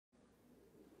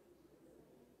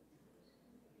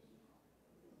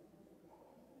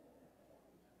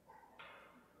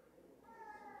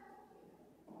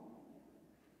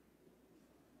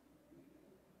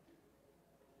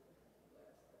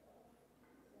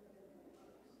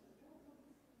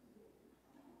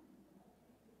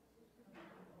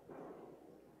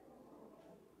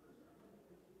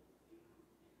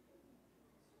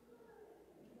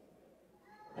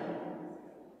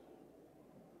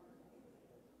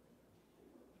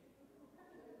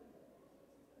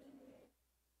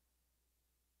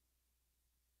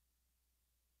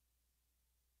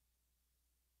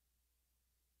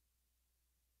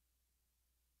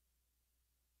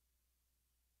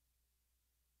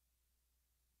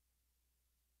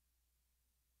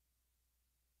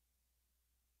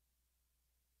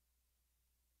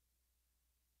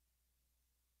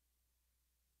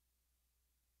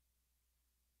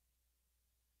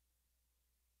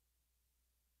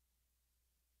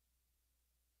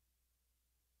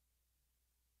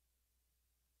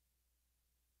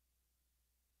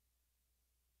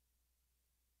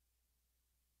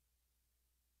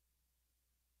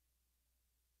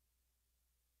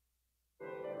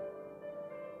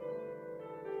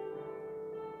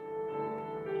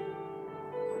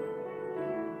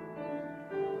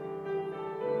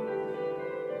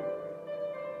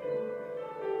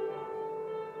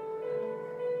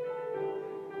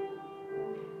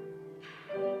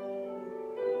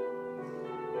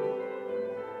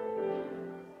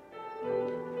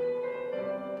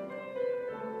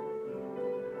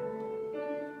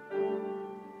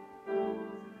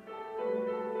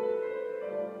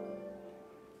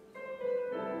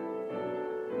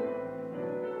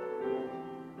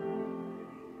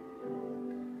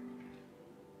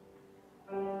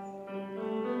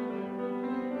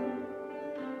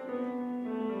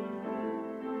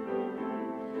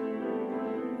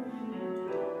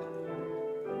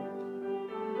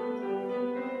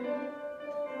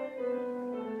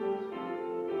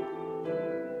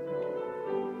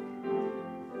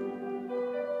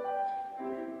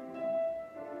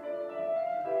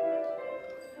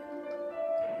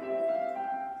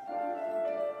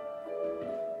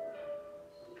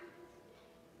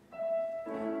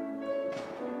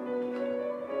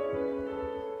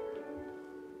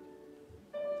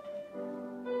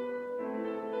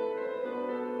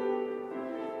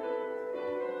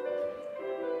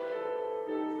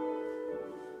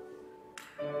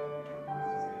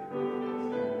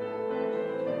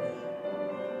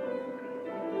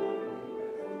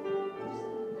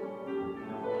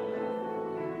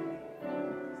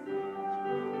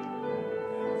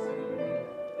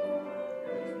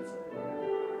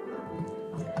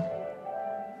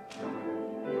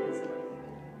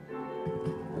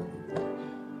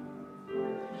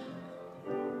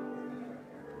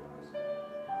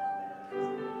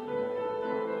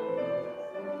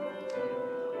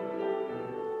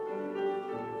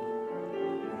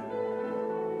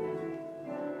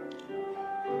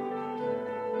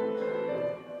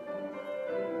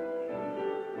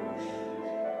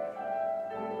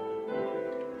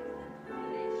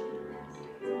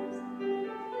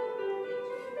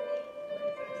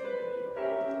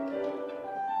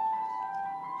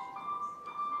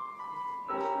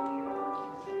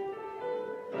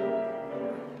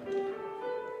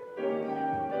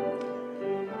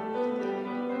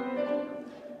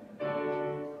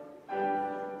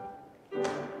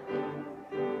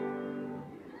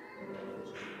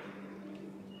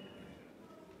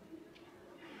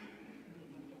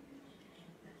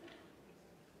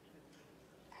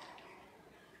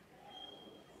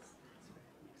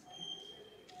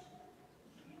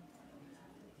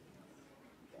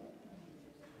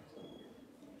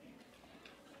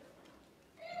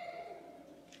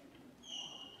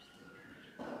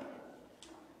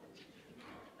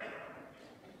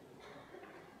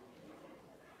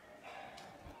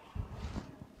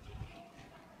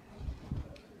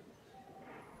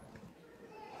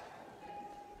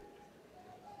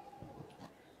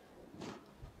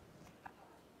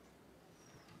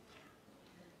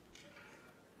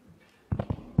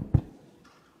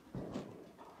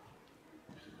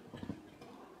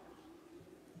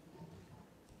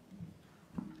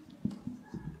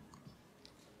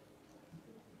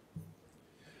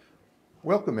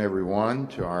Welcome everyone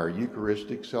to our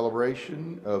Eucharistic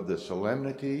celebration of the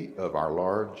Solemnity of our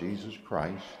Lord Jesus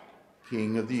Christ,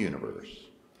 King of the universe.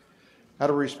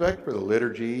 Out of respect for the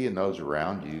liturgy and those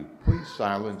around you, please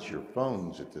silence your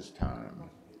phones at this time.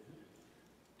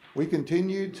 We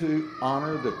continue to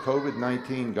honor the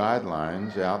COVID-19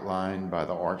 guidelines outlined by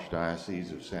the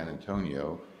Archdiocese of San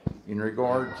Antonio in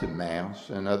regard to Mass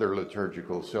and other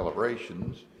liturgical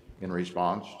celebrations in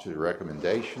response to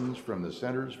recommendations from the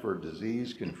Centers for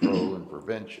Disease Control and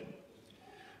Prevention.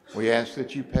 We ask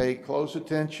that you pay close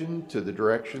attention to the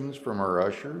directions from our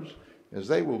ushers, as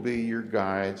they will be your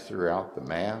guides throughout the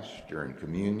Mass, during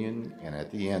communion, and at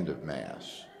the end of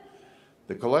Mass.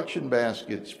 The collection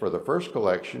baskets for the first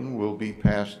collection will be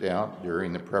passed out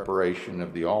during the preparation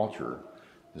of the altar.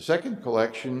 The second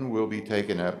collection will be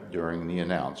taken up during the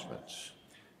announcements.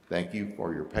 Thank you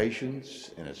for your patience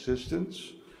and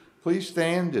assistance. Please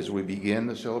stand as we begin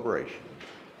the celebration.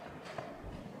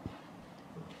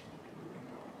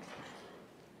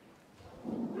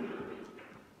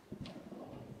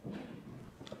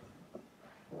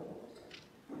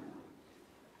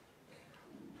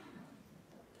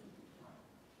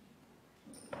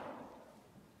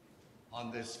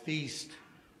 On this feast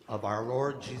of our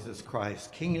Lord Jesus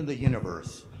Christ, King of the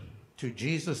universe, to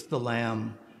Jesus the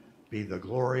Lamb be the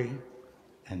glory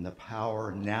and the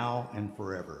power now and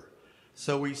forever.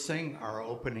 So we sing our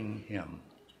opening hymn.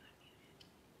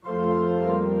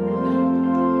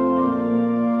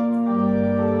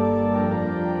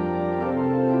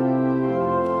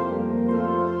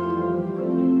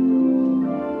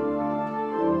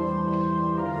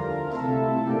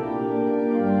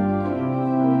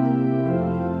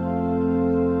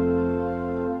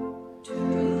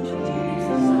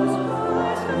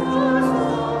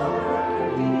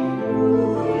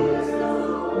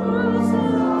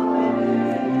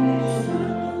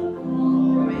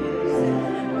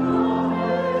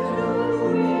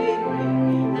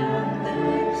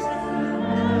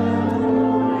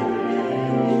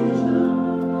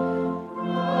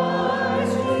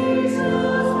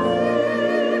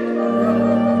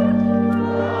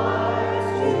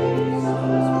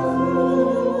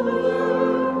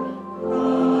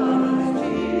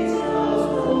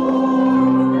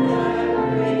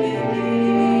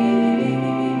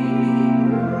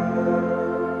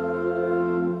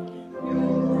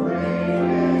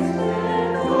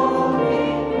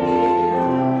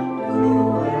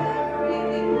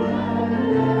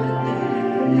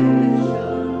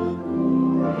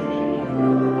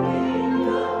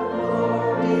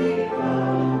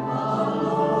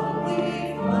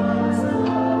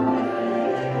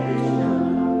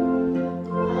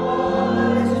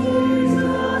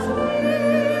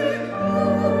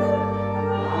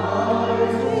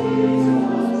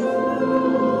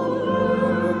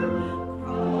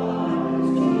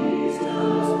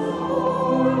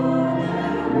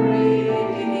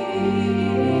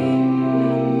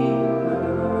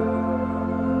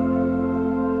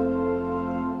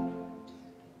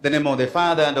 In the name of the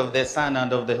Father, and of the Son,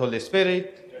 and of the Holy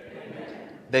Spirit, amen.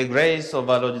 The grace of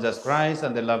our Lord Jesus Christ,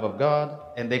 and the love of God,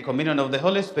 and the communion of the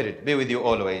Holy Spirit be with you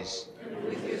always. And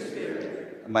with your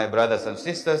spirit. My brothers and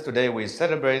sisters, today we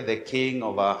celebrate the King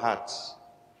of our hearts,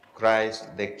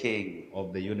 Christ, the King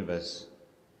of the universe.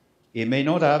 He may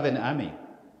not have an army,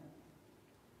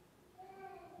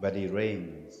 but he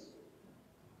reigns.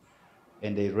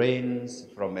 And he reigns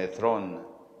from a throne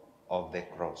of the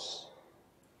cross.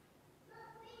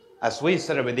 As we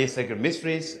celebrate these sacred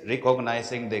mysteries,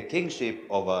 recognizing the kingship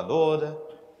of our Lord,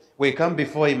 we come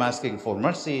before him asking for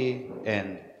mercy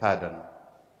and pardon.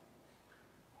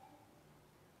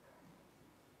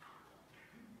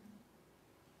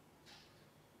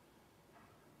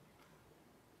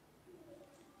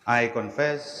 I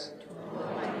confess,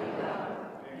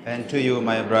 and to you,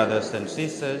 my brothers and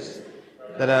sisters,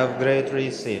 that I have greatly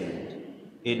sinned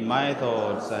in my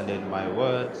thoughts and in my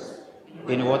words,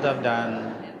 in what I've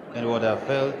done and what I've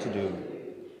failed to do,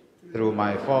 through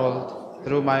my fault,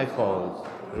 through my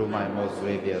most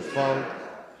grievous fault.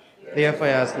 Therefore I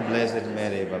ask the Blessed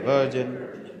Mary, the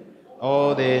Virgin,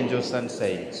 all the angels and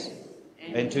saints,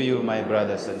 and to you, my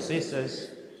brothers and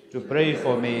sisters, to pray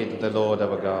for me to the Lord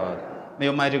our God. May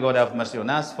Almighty God have mercy on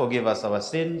us, forgive us our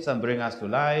sins, and bring us to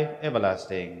life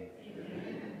everlasting.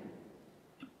 Amen.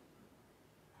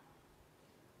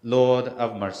 Lord,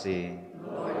 have mercy.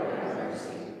 Lord, have mercy.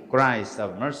 Christ,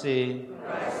 have mercy.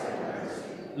 Christ, have mercy.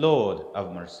 Lord,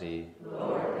 have mercy.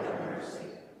 Lord, have mercy.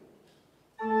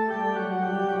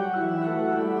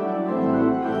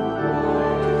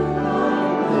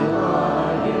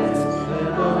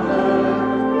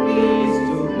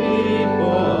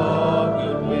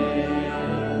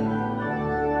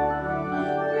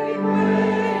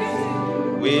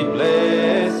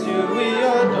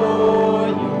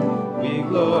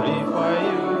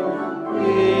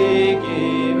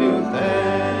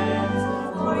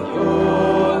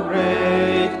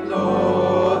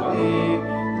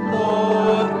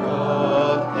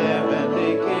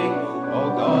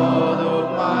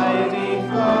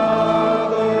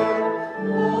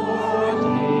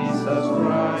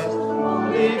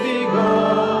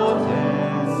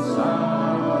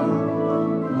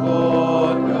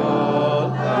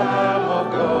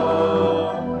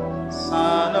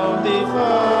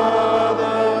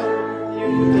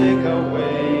 take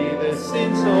away the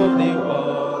sins of the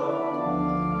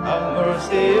world. Have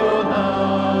mercy on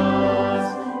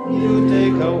us. You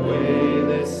take away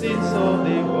the sins of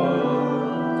the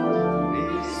world.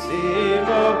 Receive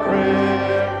our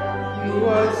prayer. You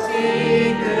are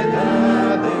seated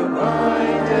at the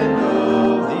right hand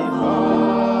of the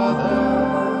Father.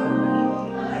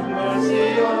 Have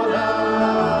mercy on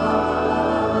us.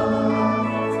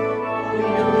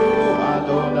 You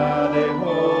alone are the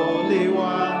Holy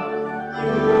One.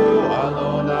 You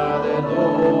alone are the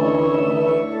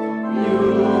Lord. You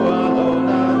alone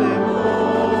are the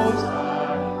Most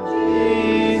High.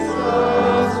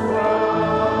 Jesus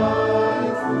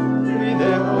Christ, with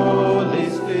the Holy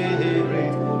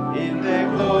Spirit, in the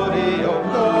glory of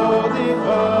God the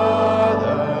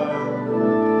Father.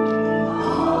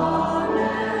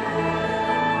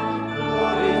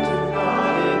 Glory to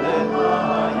God in the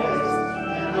highest,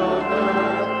 and on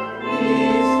earth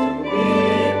peace to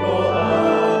people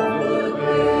of good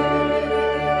will.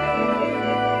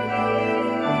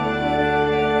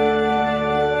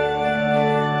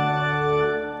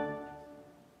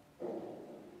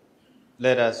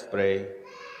 Let us pray.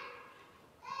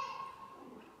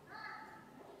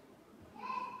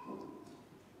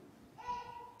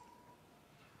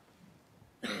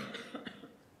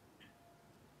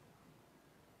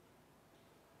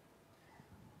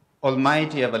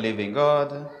 Almighty ever-living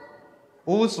God,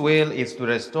 whose will is to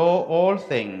restore all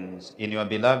things in your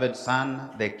beloved Son,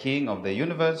 the King of the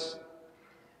universe,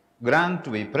 grant,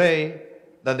 we pray,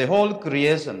 that the whole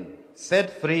creation, set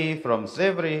free from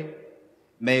slavery,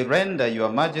 may render your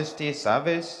majesty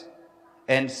service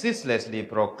and ceaselessly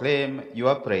proclaim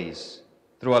your praise.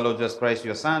 Through our Lord Jesus Christ,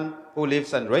 your Son, who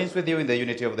lives and reigns with you in the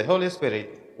unity of the Holy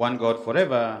Spirit, one God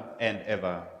forever and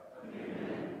ever.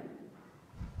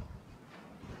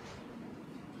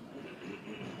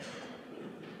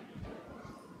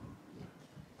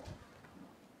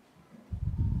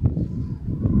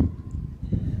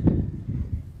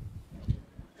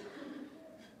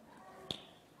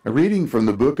 A reading from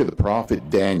the book of the prophet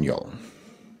Daniel.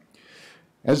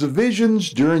 As the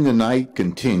visions during the night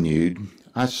continued,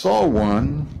 I saw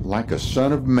one like a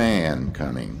son of man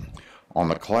coming on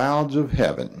the clouds of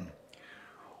heaven.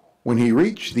 When he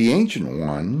reached the Ancient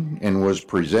One and was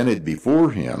presented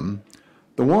before him,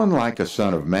 the one like a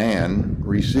son of man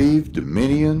received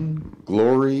dominion,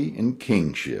 glory, and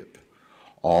kingship.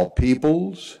 All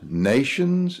peoples,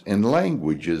 nations, and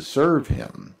languages serve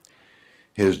him.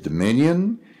 His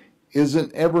dominion is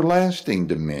an everlasting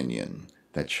dominion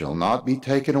that shall not be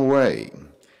taken away.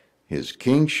 His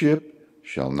kingship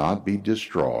shall not be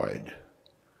destroyed.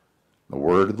 The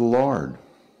word of the Lord.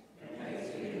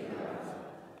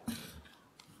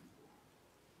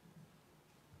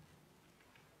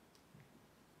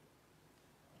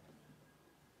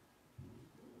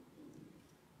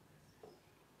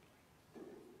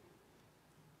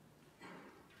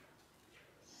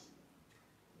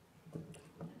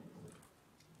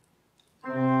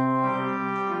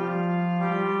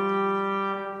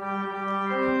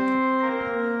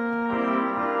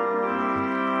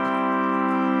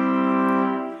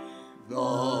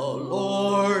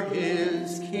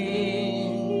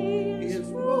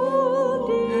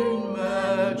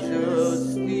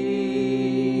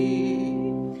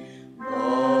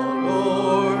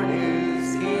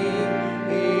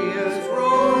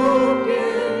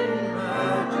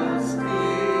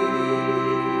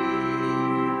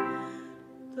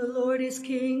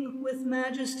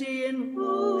 Majesty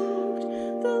enrobed,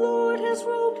 the Lord has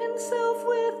robed himself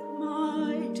with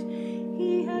might.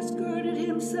 He has girded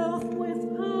himself with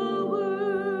power.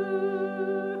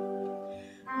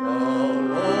 The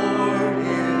Lord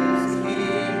is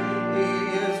King, he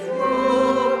is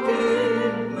robed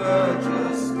in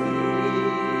majesty.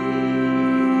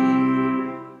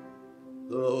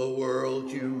 The world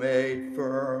you made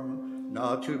firm,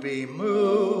 not to be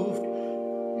moved.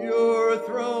 Your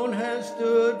throne has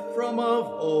stood from of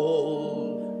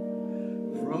old.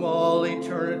 From all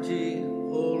eternity,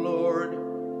 O Lord,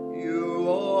 you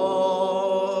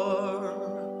are.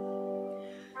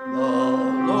 The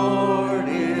Lord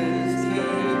is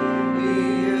King,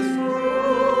 he is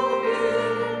robed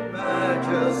in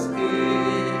majesty.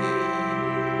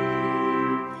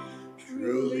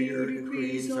 Truly your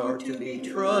decrees are to be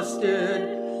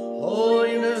trusted.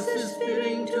 Holiness is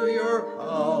fitting to your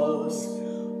house,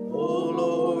 O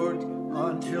Lord,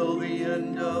 until the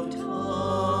end of time.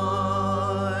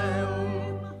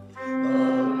 The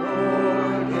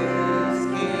Lord is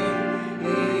King,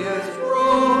 he is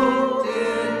robed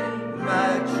in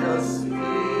majesty.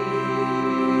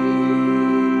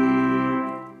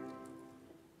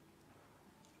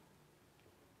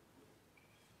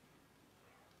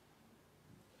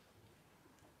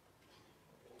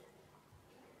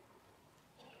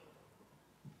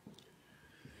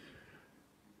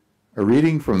 A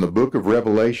reading from the book of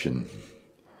Revelation.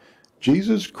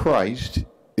 Jesus Christ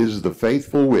is the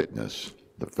faithful witness,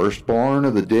 the firstborn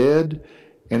of the dead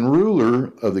and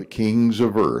ruler of the kings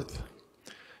of earth.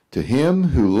 To him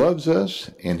who loves us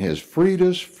and has freed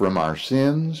us from our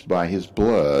sins by his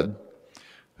blood,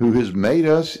 who has made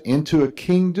us into a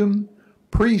kingdom,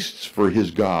 priests for his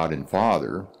God and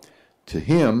Father, to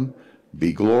him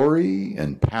be glory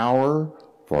and power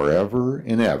forever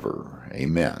and ever.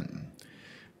 Amen.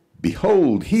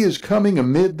 Behold, he is coming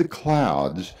amid the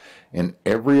clouds, and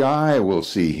every eye will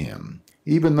see him,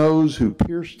 even those who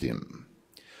pierced him.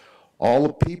 All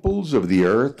the peoples of the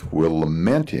earth will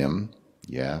lament him.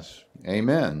 Yes,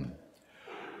 amen.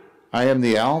 I am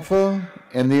the Alpha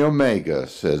and the Omega,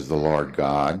 says the Lord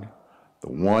God, the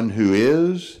one who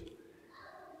is,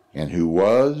 and who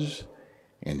was,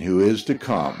 and who is to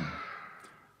come,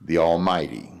 the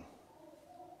Almighty.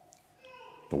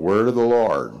 The word of the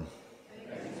Lord.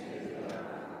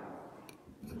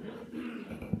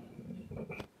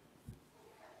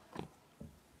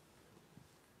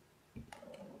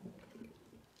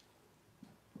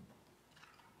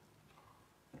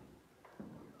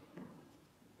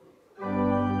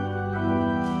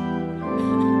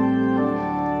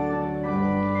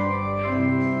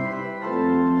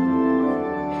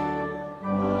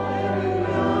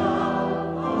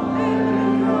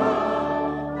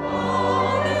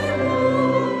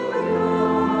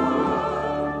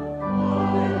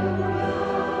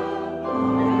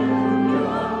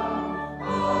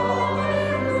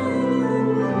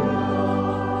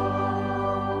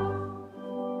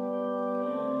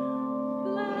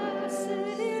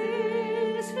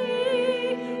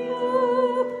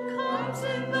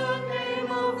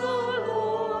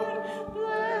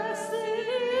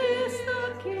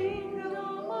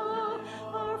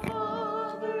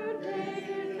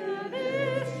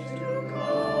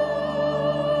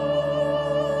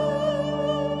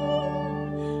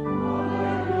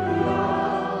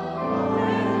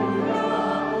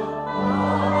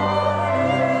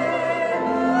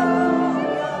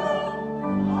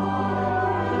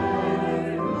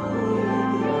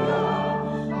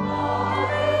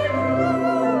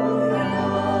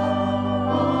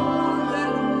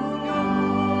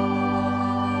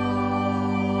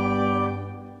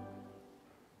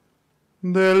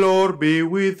 The Lord be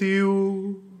with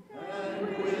you.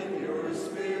 And with your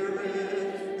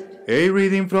spirit. A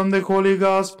reading from the Holy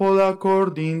Gospel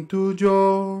according to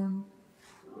John.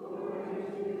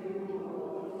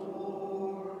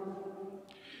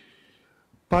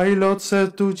 Pilate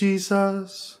said to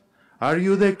Jesus, "Are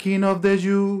you the king of the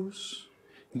Jews?"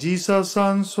 Jesus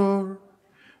answered,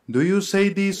 "Do you say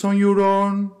this on your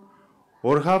own,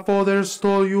 or have others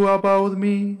told you about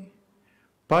me?"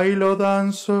 Pilate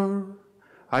answered,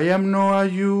 "I am not a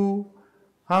Jew,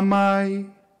 am I?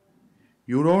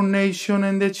 Your own nation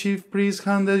and the chief priests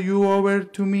handed you over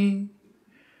to me.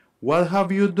 What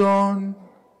have you done?"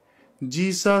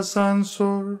 Jesus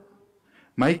answered,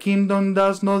 "My kingdom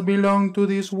does not belong to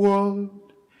this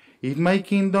world. If my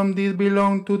kingdom did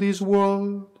belong to this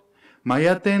world, my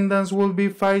attendants would be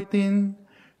fighting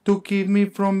to keep me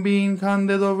from being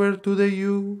handed over to the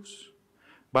Jews.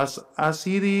 But as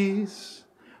it is,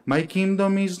 my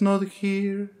kingdom is not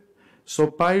here." So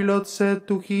Pilate said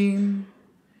to him,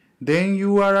 "Then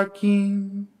you are a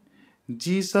king."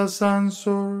 Jesus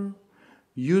answered,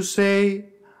 "You say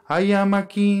I am a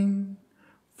king.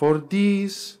 For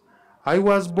this I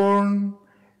was born,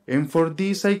 and for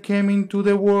this I came into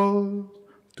the world,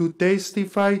 to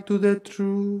testify to the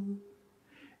truth.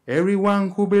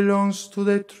 Everyone who belongs to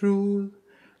the truth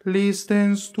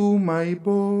listens to my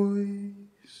voice."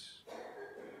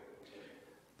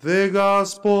 The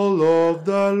Gospel of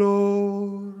the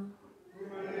Lord.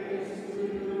 Praise to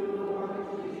you, Lord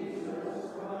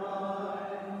Jesus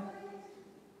Christ.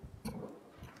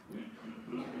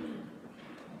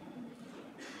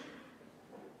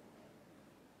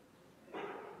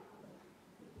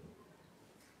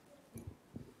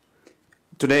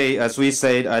 Today, as we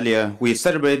said earlier, we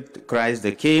celebrate Christ,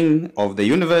 the King of the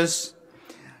universe.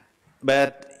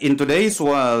 But in today's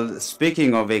world,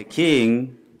 speaking of a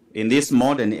king, in this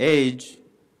modern age,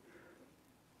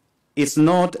 it's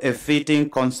not a fitting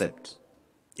concept.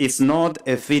 It's not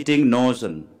a fitting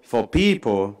notion. For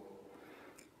people,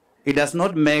 it does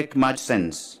not make much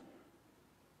sense.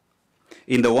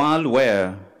 In the world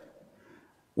where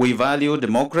we value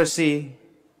democracy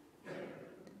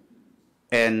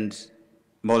and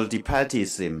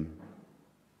multipartyism,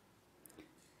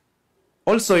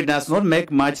 also it does not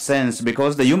make much sense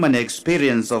because the human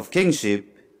experience of kingship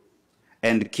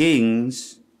and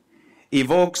kings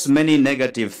evokes many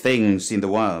negative things in the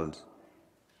world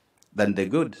than the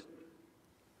good.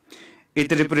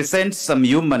 It represents some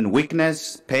human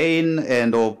weakness, pain,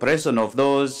 and oppression of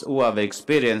those who have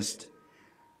experienced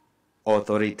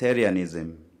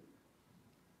authoritarianism.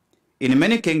 In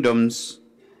many kingdoms,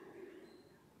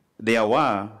 there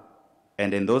were,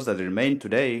 and in those that remain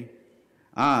today,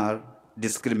 are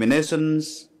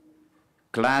discriminations,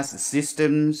 class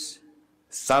systems,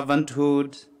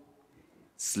 servanthood,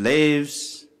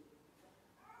 slaves,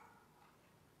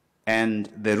 and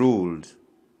the ruled.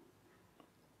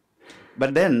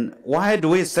 But then, why do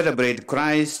we celebrate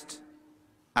Christ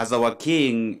as our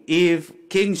King if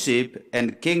kingship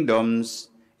and kingdoms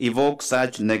evoke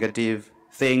such negative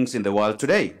things in the world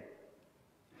today?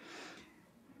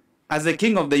 As the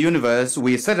King of the universe,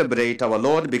 we celebrate our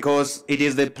Lord because it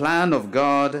is the plan of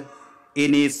God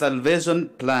in his salvation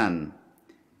plan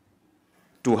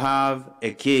to have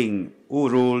a king who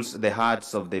rules the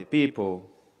hearts of the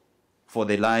people for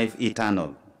the life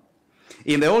eternal.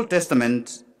 In the Old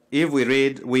Testament, if we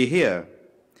read, we hear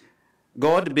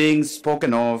God being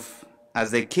spoken of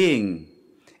as a king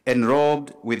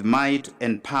enrobed with might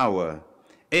and power,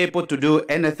 able to do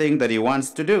anything that he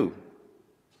wants to do.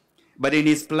 But in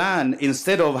his plan,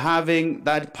 instead of having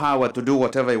that power to do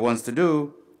whatever he wants to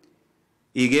do,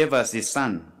 he gave us his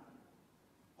Son,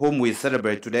 whom we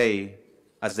celebrate today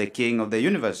as the King of the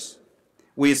universe.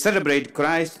 We celebrate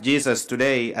Christ Jesus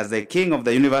today as the King of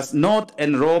the universe, not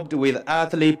enrobed with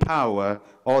earthly power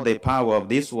or the power of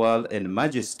this world and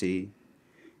majesty,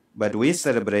 but we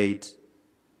celebrate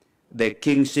the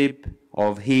kingship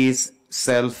of his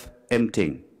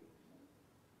self-emptying.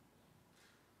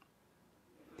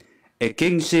 A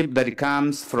kingship that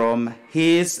comes from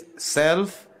his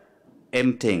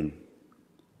self-emptying.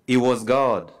 He was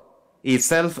God. He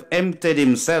self-emptied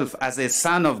himself as a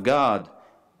Son of God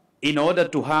in order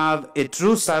to have a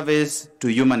true service to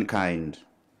humankind.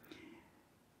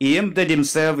 He emptied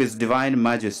himself with divine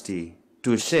majesty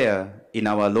to share in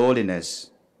our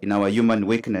lowliness, in our human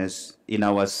weakness, in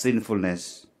our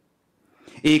sinfulness.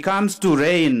 He comes to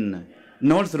reign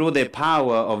not through the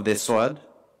power of the sword,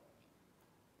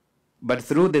 but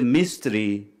through the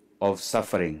mystery of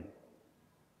suffering.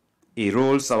 He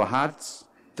rules our hearts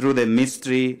through the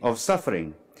mystery of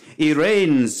suffering. He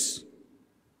reigns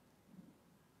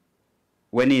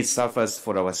when he suffers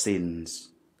for our sins.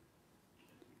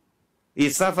 He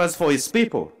suffers for his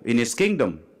people in his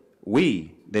kingdom,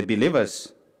 we, the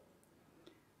believers.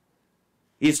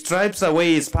 He stripes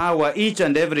away his power each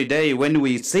and every day when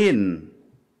we sin.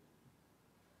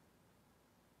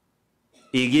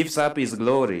 He gives up his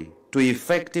glory to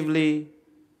effectively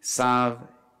serve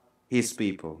his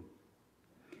people.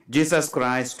 Jesus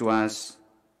Christ to us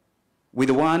with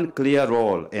one clear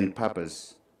role and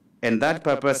purpose, and that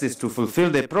purpose is to fulfill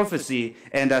the prophecy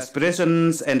and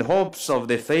aspirations and hopes of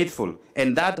the faithful,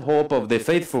 and that hope of the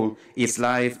faithful is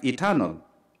life eternal.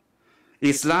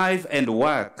 His life and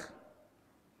work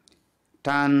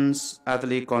turns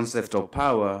earthly concept of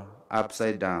power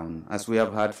upside down, as we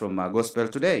have heard from our gospel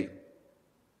today.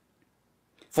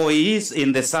 For he is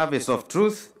in the service of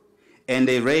truth, and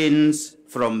he reigns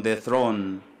from the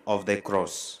throne of the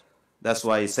cross. That's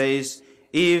why he says,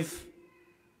 if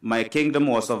my kingdom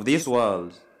was of this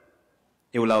world,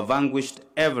 he will have vanquished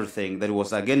everything that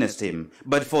was against him.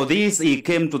 But for this he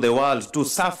came to the world to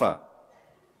suffer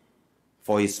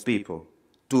for his people,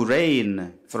 to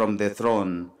reign from the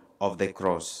throne of the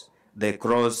cross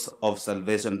of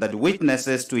salvation that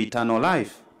witnesses to eternal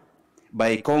life.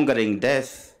 By conquering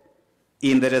death,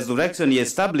 in the resurrection he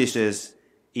establishes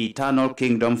eternal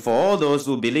kingdom for all those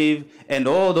who believe and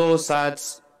all those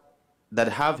hearts that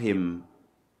have him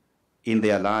in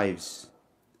their lives,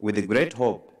 with a great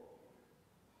hope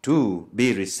to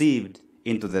be received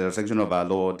into the resurrection of our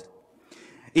Lord.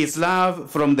 His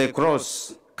love from the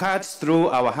cross cuts through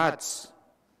our hearts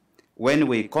when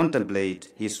we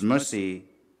contemplate his mercy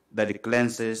that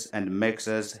cleanses and makes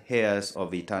us heirs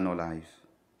of eternal life.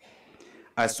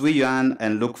 As we yearn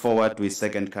and look forward to his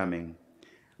second coming,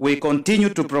 we continue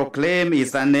to proclaim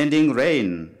his unending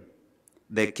reign,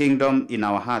 the kingdom in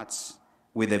our hearts,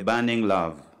 with a burning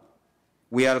love.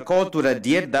 We are called to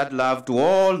radiate that love to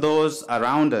all those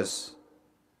around us,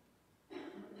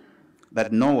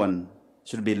 that no one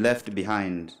should be left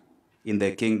behind in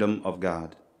the kingdom of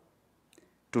God.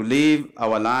 To live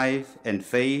our life and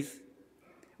faith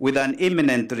with an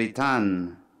imminent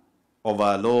return of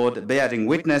our Lord, bearing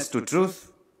witness to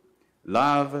truth,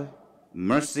 love,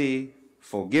 mercy,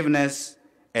 forgiveness,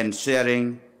 and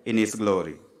sharing in his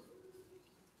glory.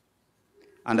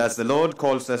 And as the Lord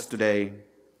calls us today,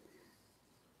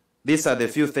 these are the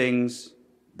few things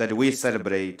that we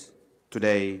celebrate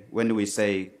today when we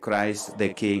say Christ, the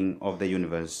King of the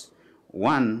universe.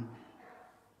 One,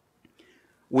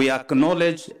 we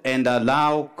acknowledge and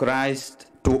allow Christ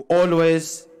to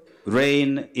always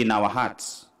reign in our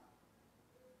hearts.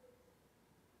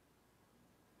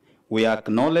 We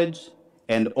acknowledge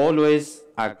and always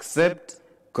accept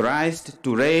Christ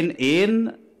to reign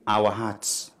in our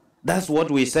hearts. That's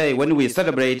what we say when we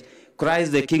celebrate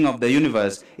Christ, the King of the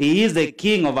universe. He is the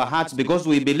King of our hearts because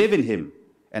we believe in him.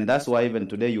 And that's why even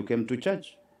today you came to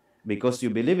church, because you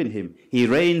believe in him. He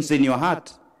reigns in your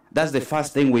heart. That's the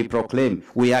first thing we proclaim.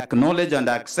 We acknowledge and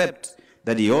accept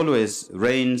that he always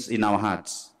reigns in our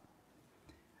hearts.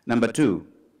 Number two,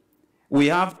 we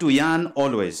have to yearn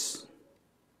always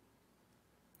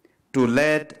to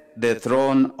let the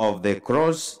throne of the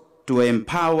cross to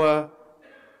empower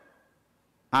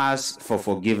us for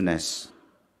forgiveness.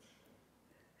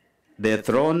 The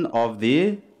throne of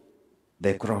the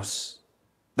cross.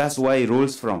 That's where it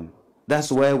rules from.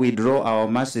 That's where we draw our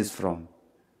mercies from.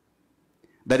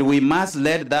 That we must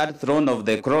let that throne of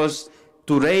the cross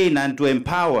to reign and to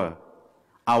empower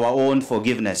our own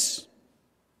forgiveness.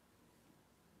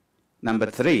 Number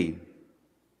three,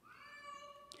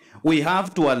 we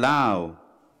have to allow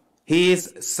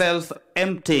his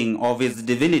self-emptying of his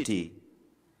divinity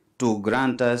to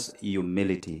grant us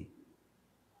humility.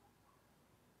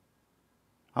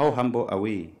 How humble are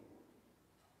we?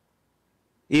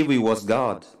 If he was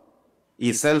God,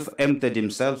 he self-emptied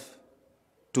himself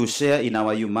to share in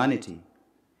our humanity.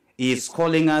 He is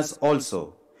calling us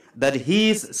also that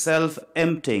his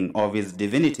self-emptying of his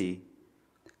divinity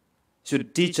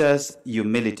should teach us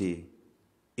humility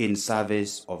in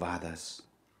service of others.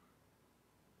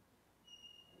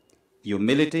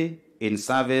 Humility in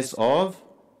service of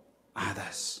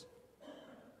others.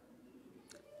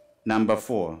 Number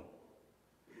four,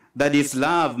 that his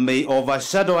love may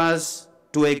overshadow us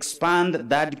to expand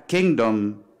that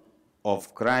kingdom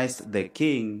of Christ the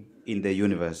King in the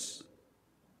universe.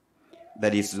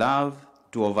 That his love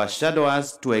to overshadow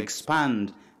us to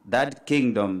expand that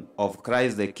kingdom of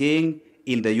Christ the King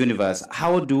in the universe.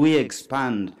 How do we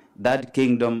expand that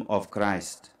kingdom of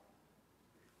Christ?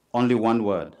 Only one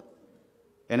word.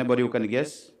 Anybody who can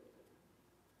guess?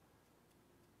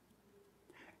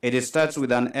 It starts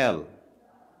with an L.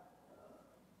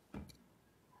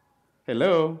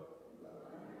 Hello?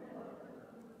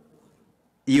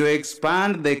 You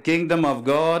expand the kingdom of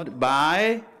God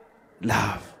by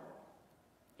love.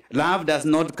 Love does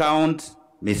not count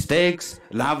mistakes.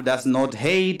 Love does not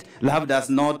hate. Love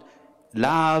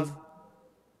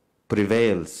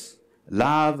prevails.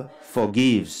 Love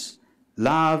forgives.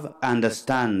 Love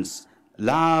understands.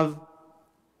 Love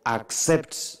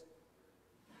accepts.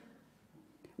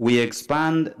 We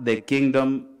expand the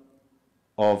kingdom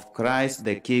of Christ,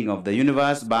 the King of the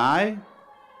universe, by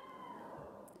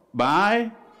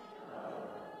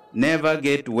never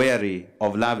get weary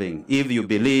of loving if you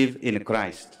believe in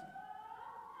Christ.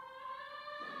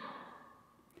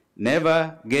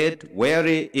 Never get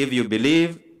weary if you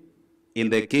believe in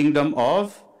the kingdom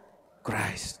of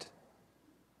Christ.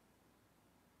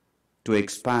 To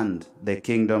expand the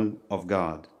kingdom of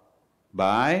God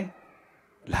by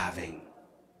loving.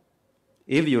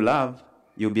 If you love,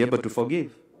 you'll be able to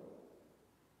forgive.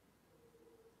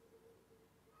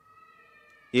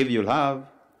 If you love,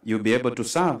 you'll be able to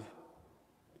serve.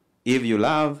 If you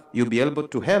love, you'll be able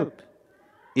to help.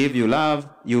 If you love,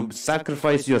 you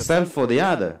sacrifice yourself for the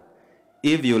other.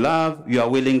 If you love, you are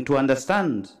willing to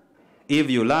understand. If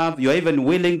you love, you are even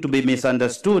willing to be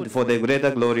misunderstood for the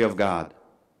greater glory of God.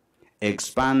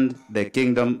 Expand the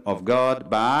kingdom of God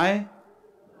by...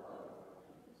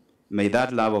 May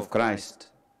that love of Christ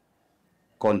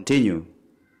continue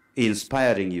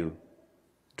inspiring you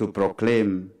to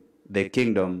proclaim the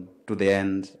kingdom to the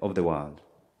end of the world.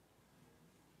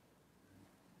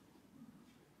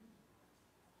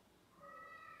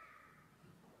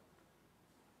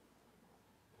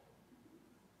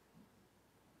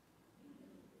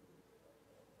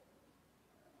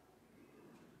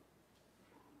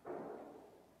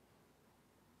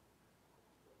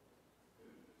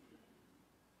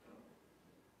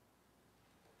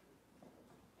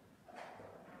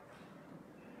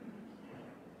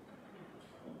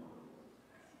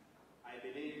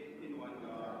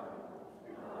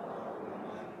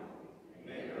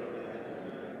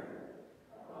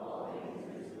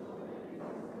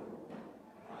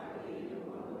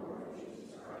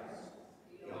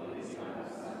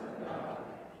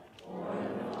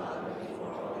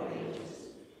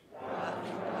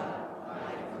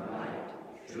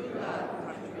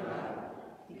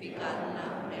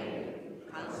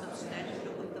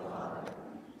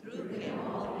 Through him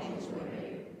all things were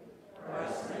made. For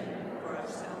us men and for our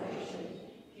salvation.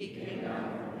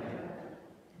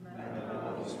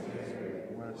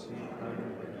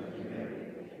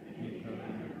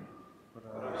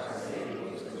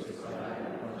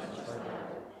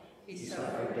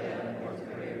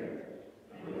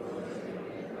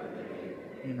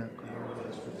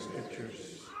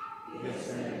 creatures, he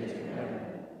ascended into heaven,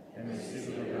 and is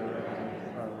seated at the right hand of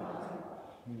the Father.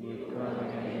 He will come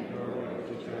again in glory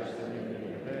to judge the living and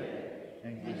the dead,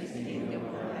 and his kingdom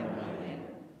will have no end.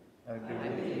 I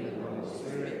believe in the Holy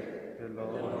Spirit, the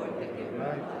Lord of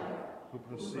life, who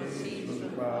proceeds from the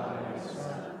Father and the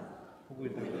Son, who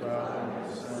with the Father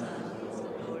and the Son is the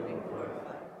Lord and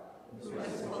glorified, who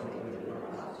has spoken with the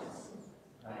prophets.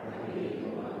 I believe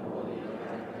in the Holy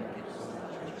Catholic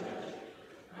Church.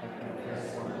 I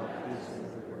confess one baptism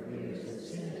for the forgiveness of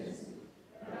sins.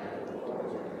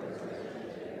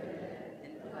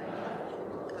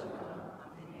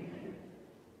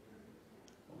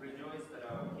 Rejoice that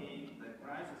our King, that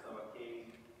Christ is our King,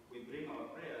 we bring our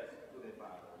prayers to the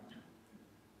Father.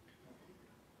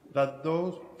 That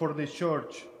those for the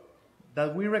Church,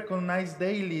 that we recognize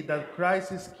daily that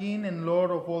Christ is King and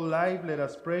Lord of all life, let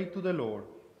us pray to the Lord.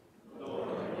 Lord,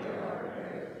 hear our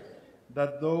prayers.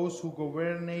 That those who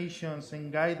govern nations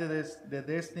and guide the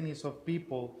destinies of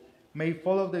people may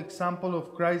follow the example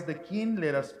of Christ the King,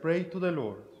 let us pray to the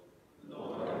Lord.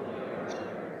 Lord, hear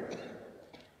our prayers.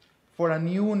 For a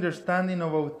new understanding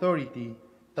of authority,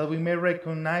 that we may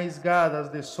recognize God as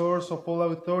the source of all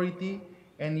authority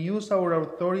and use our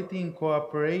authority in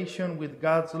cooperation with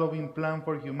God's loving plan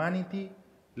for humanity,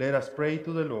 let us pray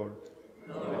to the Lord.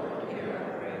 Lord, hear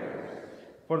our prayers.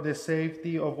 For the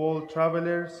safety of all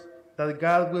travelers, that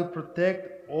God will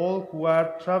protect all who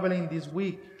are traveling this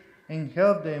week and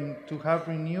help them to have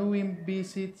renewing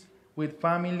visits with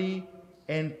family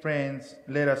and friends,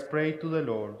 let us pray to the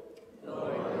Lord.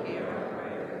 Lord, hear our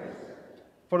prayers.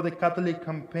 For the Catholic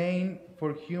campaign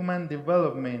for human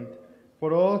development,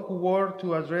 for all who work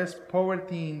to address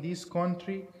poverty in this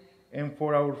country, and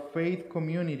for our faith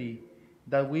community,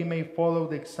 that we may follow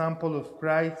the example of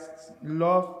Christ's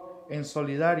love and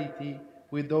solidarity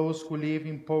with those who live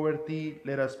in poverty,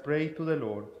 let us pray to the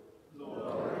Lord.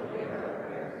 Lord, hear our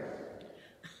prayers.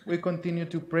 We continue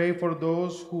to pray for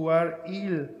those who are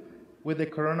ill with the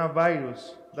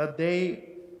coronavirus, that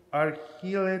they are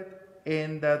healed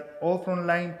and that all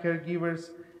frontline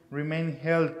caregivers remain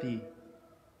healthy.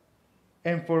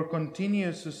 And for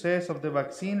continued success of the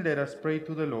vaccine, let us pray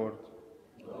to the Lord.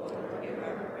 Lord, hear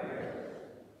our prayers.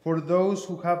 For those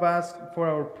who have asked for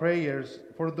our prayers,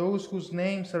 for those whose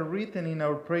names are written in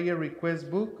our prayer request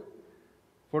book,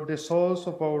 for the souls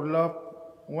of our loved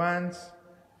ones,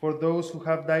 for those who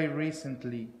have died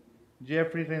recently,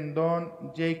 Jeffrey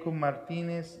Rendon, Jacob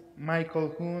Martinez,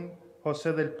 Michael Hun,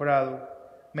 Jose del Prado.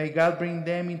 May God bring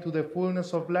them into the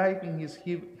fullness of life in his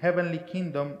heavenly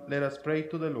kingdom. Let us pray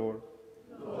to the Lord.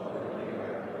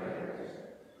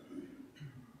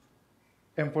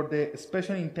 And for the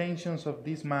special intentions of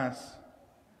this Mass,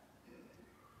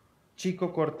 Chico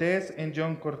Cortés and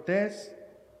John Cortés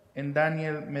and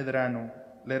Daniel Medrano,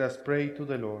 let us pray to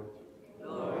the Lord.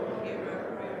 Lord, hear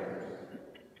our prayers.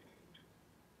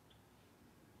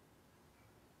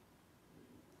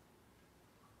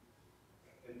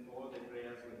 And for the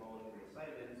prayers we hold in the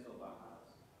silence of our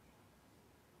hearts,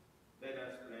 let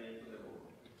us pray to the Lord.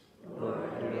 Lord,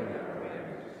 hear our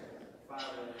prayers.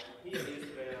 Father, hear these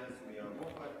prayers we have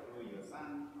offered through your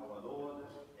Son, our Lord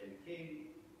and King,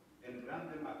 and grant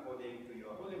them according to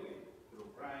your holy will, through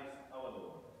Christ our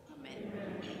Lord.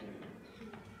 Amen.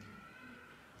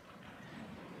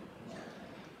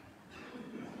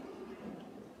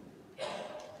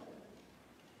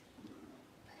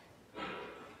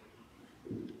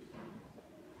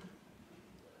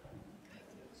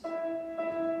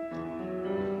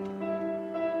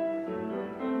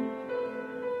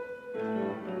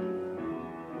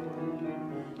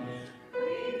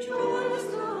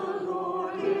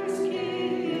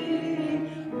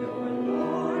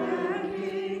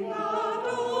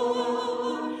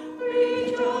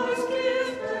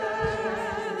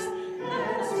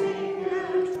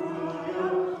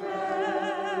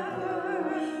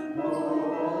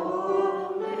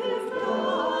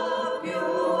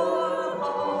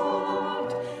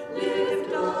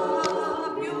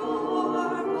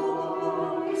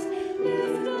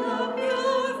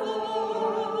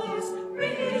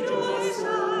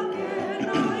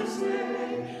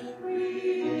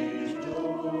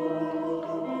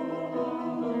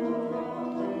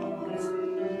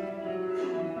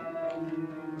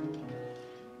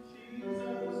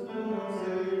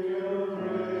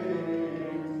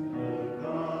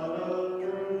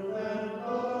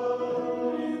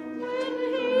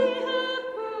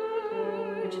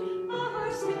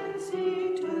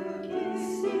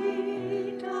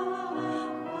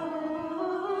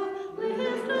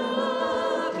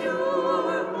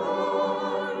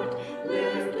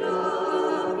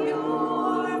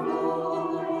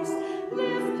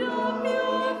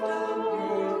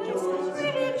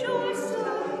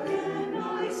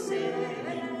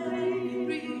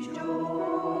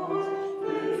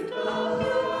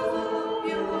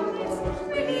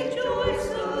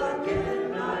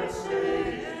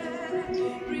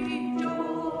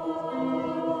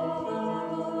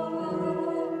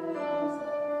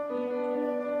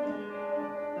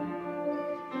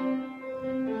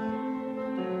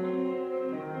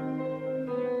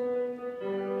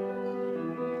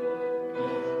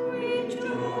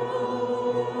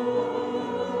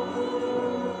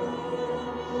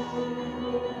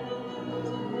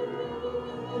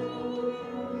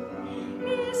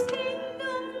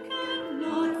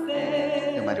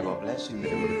 In the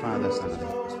name of the Father, Son, and the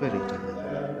Holy Spirit.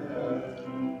 Amen.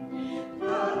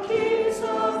 The keys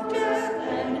of death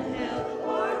and hell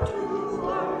are to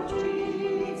our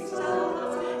Jesus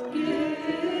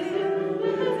given.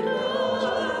 Lift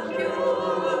up your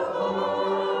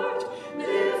heart,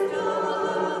 lift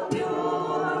up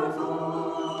your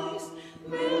voice,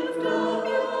 lift up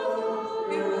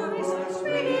your voice,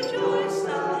 rejoice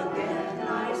again,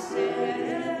 I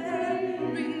say,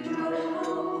 rejoice,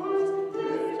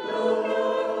 lift up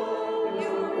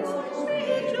your voice,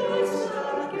 rejoice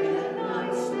again,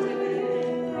 I say,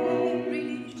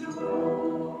 rejoice.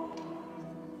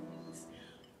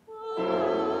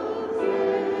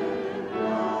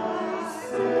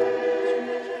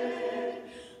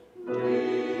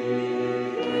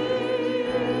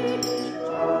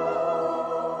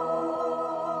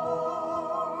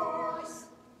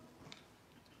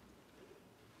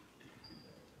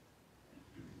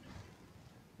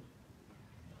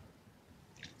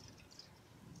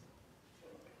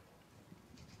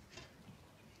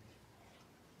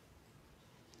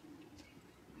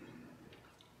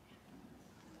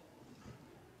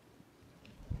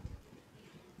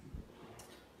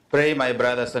 Pray, my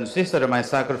brothers and sisters, my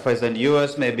sacrifice and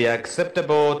yours may be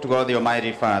acceptable to God the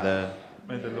Almighty Father.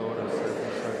 May the Lord accept the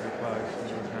sacrifice in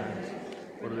your hands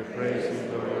for the praise and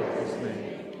glory of his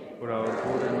name, for our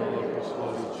good and all of his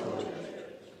holy church.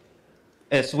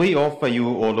 As we offer you,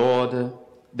 O Lord,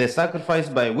 the sacrifice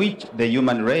by which the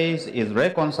human race is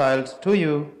reconciled to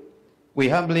you, we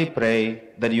humbly pray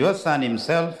that your Son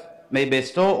himself may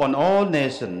bestow on all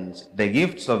nations the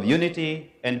gifts of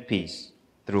unity and peace.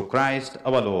 Through Christ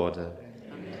our Lord. Amen.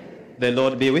 The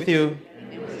Lord be with you.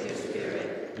 And with your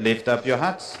spirit. Lift up your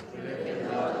hearts.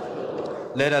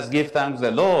 Let us give thanks to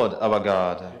the Lord our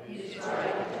God.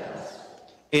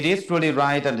 It is truly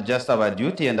right and just our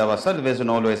duty and our salvation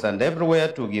always and everywhere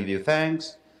to give you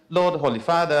thanks, Lord, Holy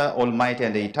Father, Almighty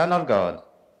and Eternal God,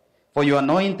 for you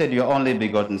anointed your only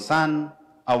begotten Son,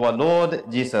 our Lord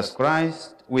Jesus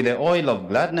Christ, with the oil of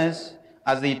gladness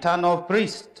as the eternal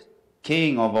priest,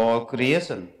 King of all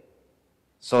creation,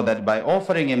 so that by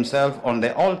offering himself on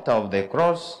the altar of the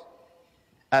cross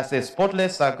as a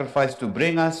spotless sacrifice to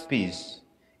bring us peace,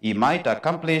 he might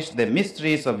accomplish the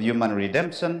mysteries of human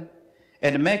redemption,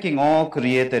 and making all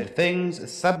created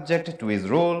things subject to his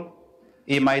rule,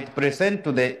 he might present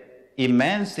to the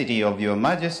immensity of your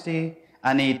majesty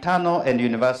an eternal and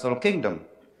universal kingdom,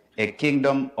 a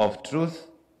kingdom of truth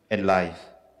and life,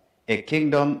 a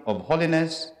kingdom of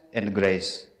holiness and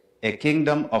grace, a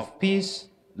kingdom of peace,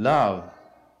 love,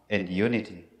 and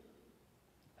unity.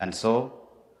 And so,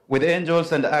 with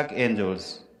angels and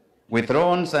archangels, with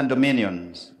thrones and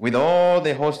dominions, with all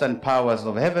the hosts and powers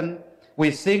of heaven, we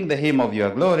sing the hymn of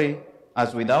your glory,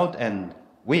 as without end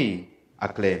we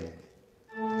acclaim.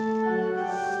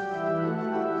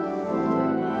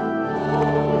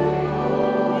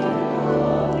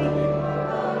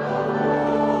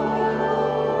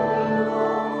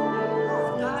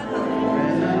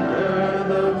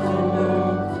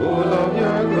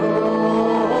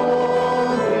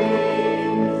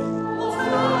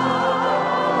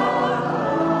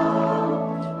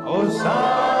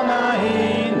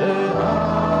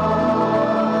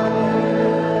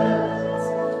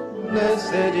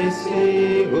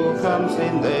 Comes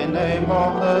in the name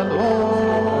of the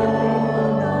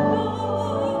Lord.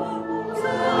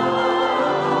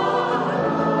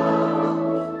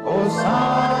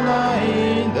 Hosanna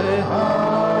in the highest.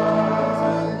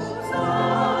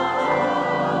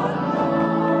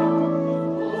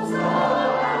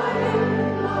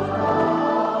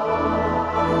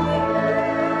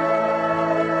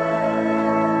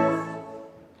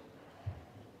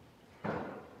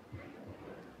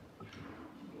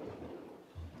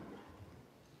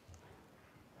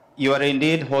 You are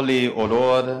indeed holy, O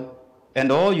Lord,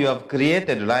 and all you have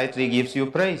created rightly gives you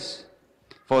praise.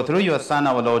 For through your Son,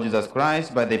 our Lord Jesus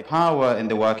Christ, by the power and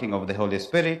the working of the Holy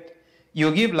Spirit,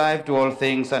 you give life to all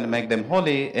things and make them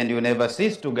holy, and you never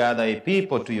cease to gather a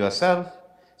people to yourself,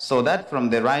 so that from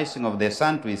the rising of the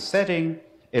sun to its setting,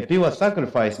 a pure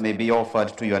sacrifice may be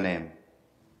offered to your name.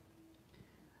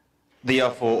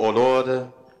 Therefore, O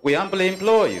Lord, we humbly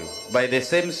implore you, by the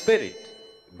same Spirit,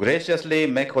 graciously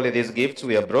make holy these gifts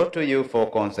we have brought to you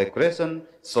for consecration,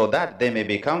 so that they may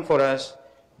become for us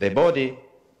the body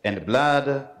and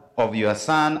blood of your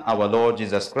Son, our Lord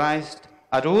Jesus Christ,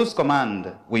 at whose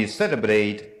command we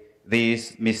celebrate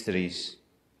these mysteries.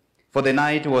 For the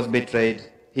night he was betrayed,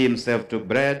 he himself took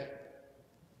bread,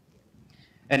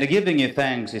 and giving you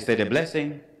thanks, he said a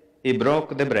blessing. He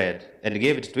broke the bread and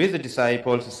gave it to his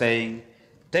disciples, saying,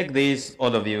 "Take this,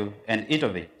 all of you, and eat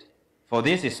of it, for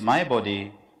this is my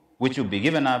body, which will be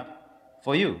given up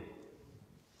for you.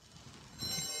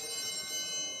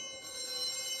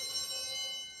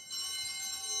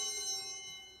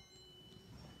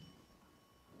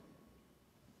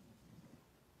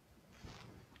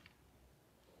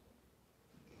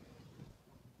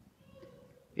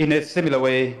 In a similar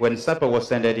way, when supper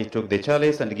was ended, he took the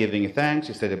chalice, and giving thanks,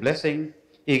 he said a blessing.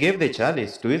 He gave the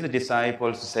chalice to his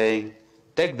disciples, saying,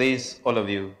 "Take this, all of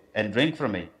you, and drink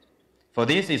from it. For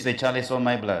this is the chalice of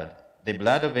my blood, the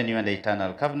blood of a new and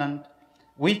eternal covenant,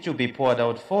 which will be poured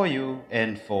out for you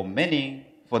and for many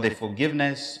for the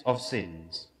forgiveness of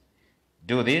sins.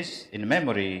 Do this in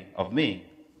memory of me."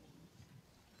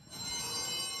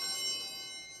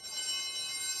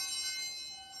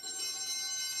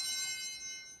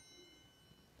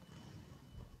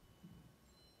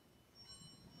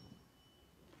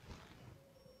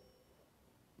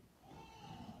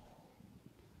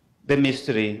 The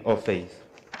mystery of faith.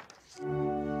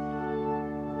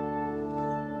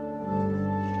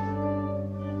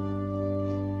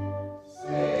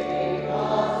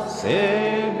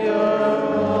 Savior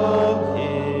of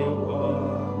the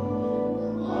world,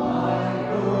 my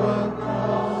good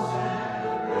cause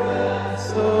and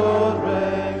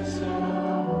resurrection,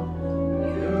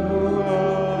 you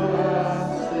have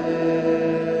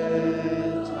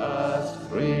set us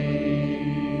free.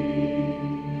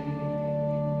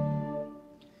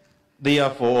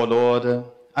 Therefore, O Lord,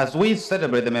 as we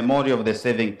celebrate the memorial of the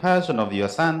saving passion of your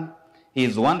Son,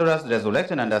 his wondrous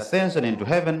resurrection and ascension into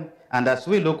heaven, and as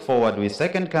we look forward to his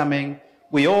second coming,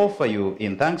 we offer you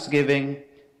in thanksgiving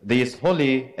this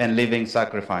holy and living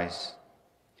sacrifice.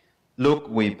 Look,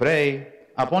 we pray,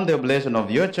 upon the oblation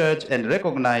of your church and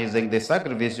recognizing the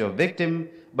sacrificial victim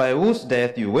by whose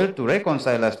death you will to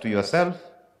reconcile us to yourself,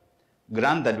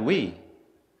 grant that we,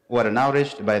 who are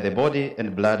nourished by the body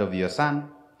and blood of your Son,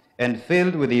 and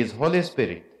filled with his Holy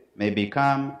Spirit, may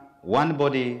become one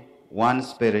body, one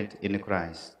spirit in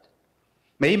Christ.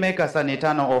 May he make us an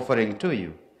eternal offering to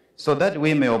you, so that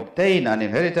we may obtain an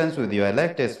inheritance with your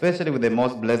elect, especially with the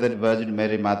most blessed Virgin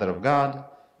Mary, Mother of God,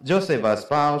 Joseph, our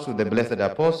spouse, with the blessed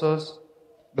apostles,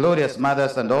 glorious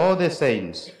mothers, and all the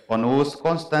saints, on whose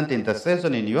constant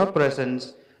intercession in your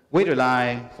presence we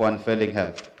rely for unfailing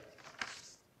help.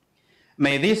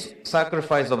 May this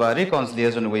sacrifice of our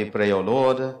reconciliation, we pray, O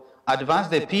Lord, advance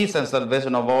the peace and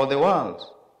salvation of all the world.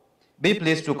 Be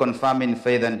pleased to confirm in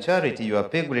faith and charity your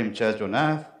pilgrim church on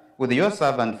earth, with your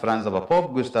servant Franz of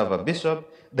Pope Gustav, a bishop,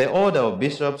 the order of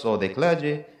bishops or the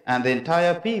clergy, and the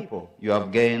entire people you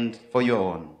have gained for your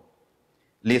own.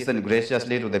 Listen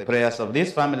graciously to the prayers of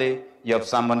this family you have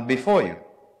summoned before you.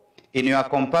 In your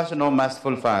compassion, O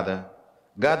merciful Father,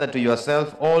 gather to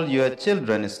yourself all your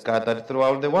children scattered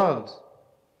throughout the world.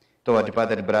 To our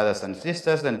departed brothers and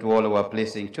sisters, and to all who are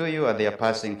pleasing to you at their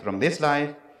passing from this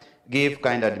life, give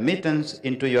kind admittance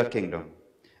into your kingdom.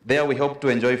 There we hope to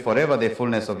enjoy forever the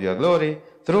fullness of your glory,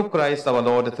 through Christ our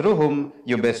Lord, through whom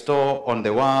you bestow on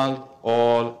the world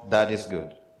all that is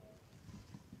good.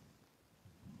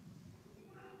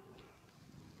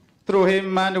 Through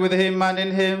him, and with him, and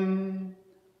in him,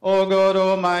 O God,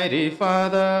 Almighty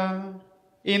Father,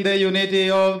 in the unity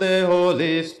of the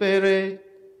Holy Spirit,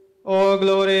 all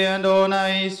glory and honor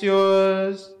is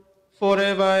yours,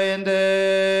 forever and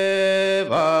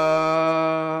ever.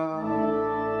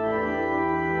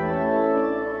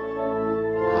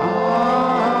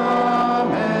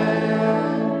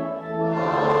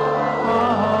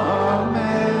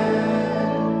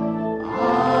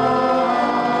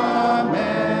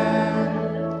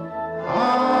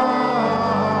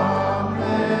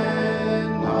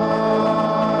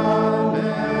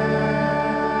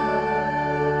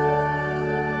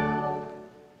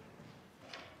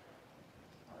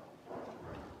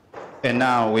 And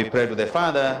now we pray to the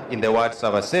Father in the words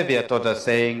our Savior taught us,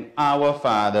 saying, Our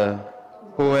Father,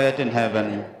 who art in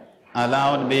heaven,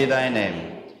 hallowed be thy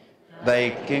name. Thy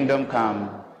kingdom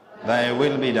come, thy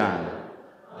will be done,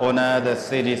 on earth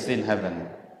as it is in heaven.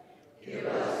 Give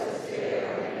us this day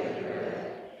our daily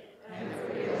bread, and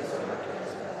forgive us our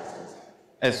trespasses,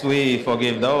 As we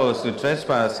forgive those who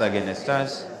trespass against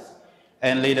us,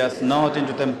 and lead us not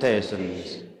into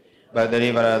temptations, but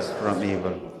deliver us from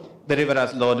evil. Deliver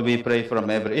us, Lord, we pray,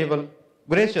 from every evil.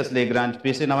 Graciously grant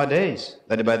peace in our days,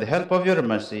 that by the help of your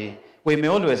mercy we may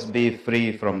always be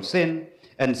free from sin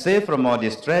and safe from all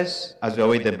distress, as we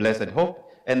await the blessed hope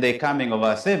and the coming of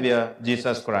our Savior,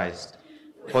 Jesus Christ.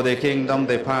 For the kingdom,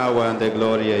 the power, and the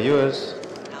glory are yours.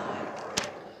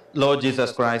 Lord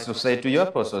Jesus Christ, who said to your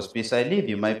apostles, Peace I leave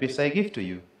you, my peace I give to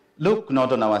you. Look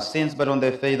not on our sins, but on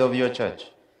the faith of your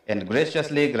church, and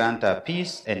graciously grant her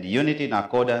peace and unity in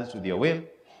accordance with your will,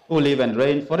 who live and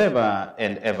reign forever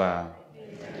and ever.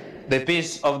 Amen. The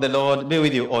peace of the Lord be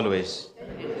with you always.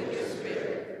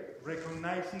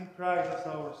 Recognizing Christ as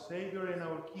our Savior and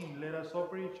our King, let us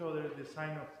offer each other the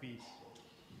sign of peace.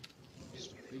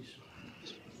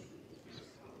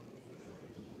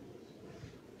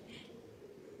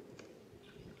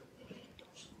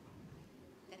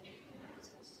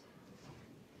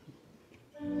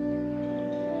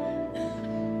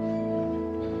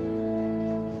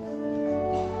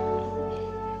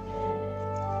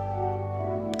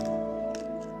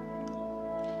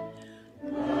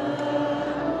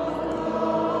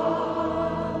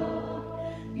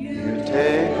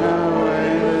 Take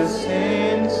away the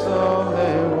sins of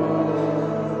the world.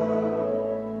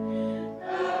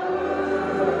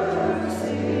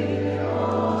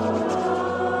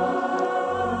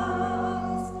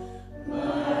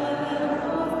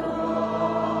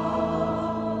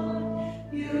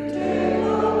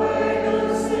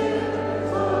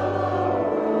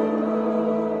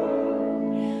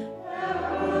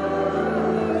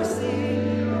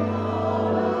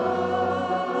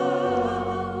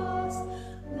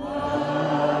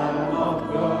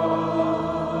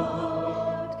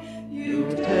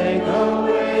 Take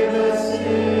away the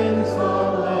sins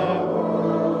of the world.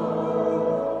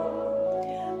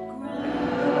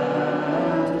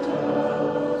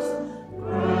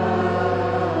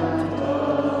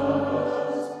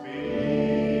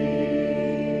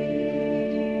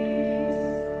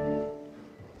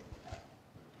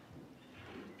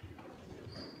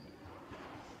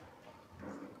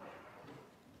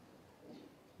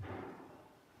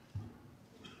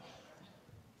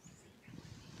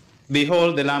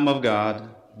 Behold the Lamb of God.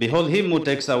 Behold him who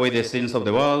takes away the sins of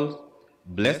the world.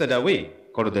 Blessed are we,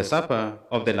 called the supper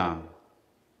of the Lamb.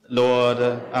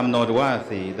 Lord, I'm not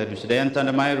worthy that you should enter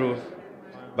under my roof,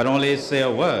 but only say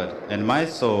a word, and my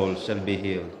soul shall be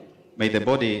healed. May the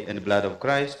body and blood of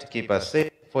Christ keep us safe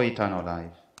for eternal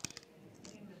life.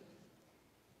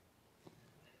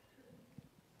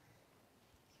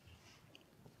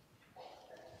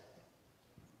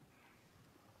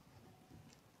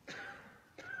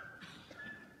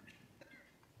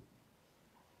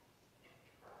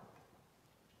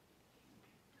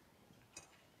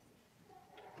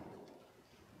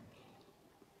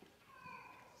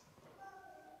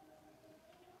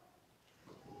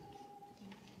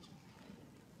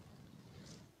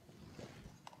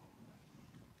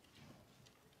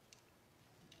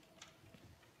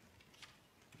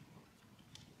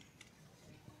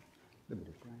 The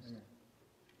body of Christ.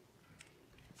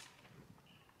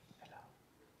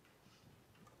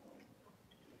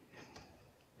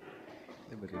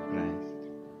 The body of Christ.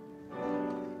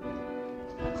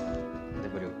 The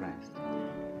body of Christ.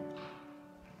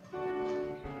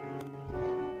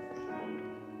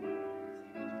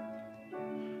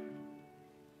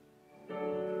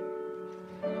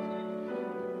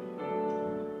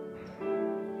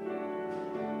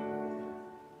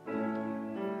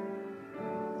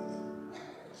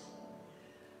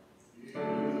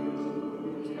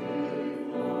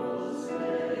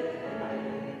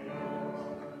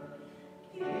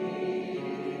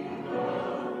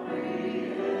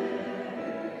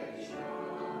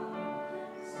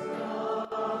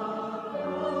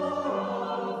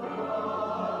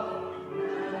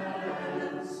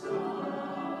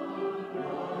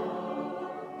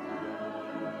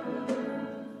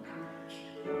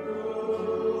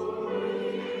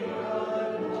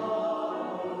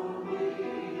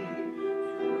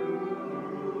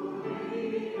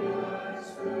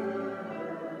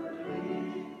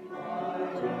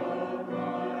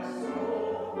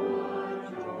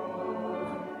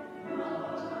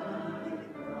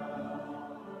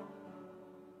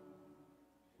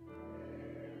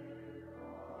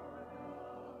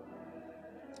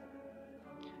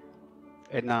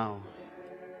 And now,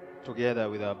 together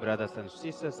with our brothers and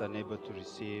sisters unable to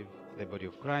receive the body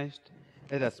of Christ,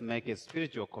 let us make a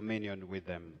spiritual communion with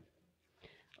them.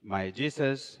 My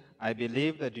Jesus, I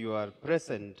believe that you are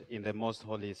present in the Most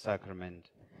Holy Sacrament.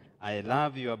 I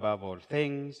love you above all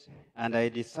things, and I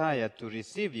desire to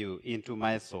receive you into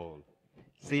my soul.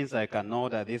 Since I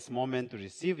cannot at this moment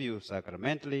receive you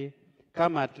sacramentally,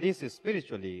 come at least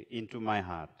spiritually into my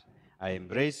heart. I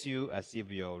embrace you as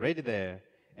if you are already there,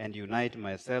 and unite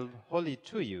myself wholly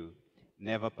to you.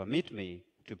 Never permit me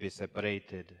to be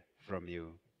separated from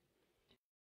you.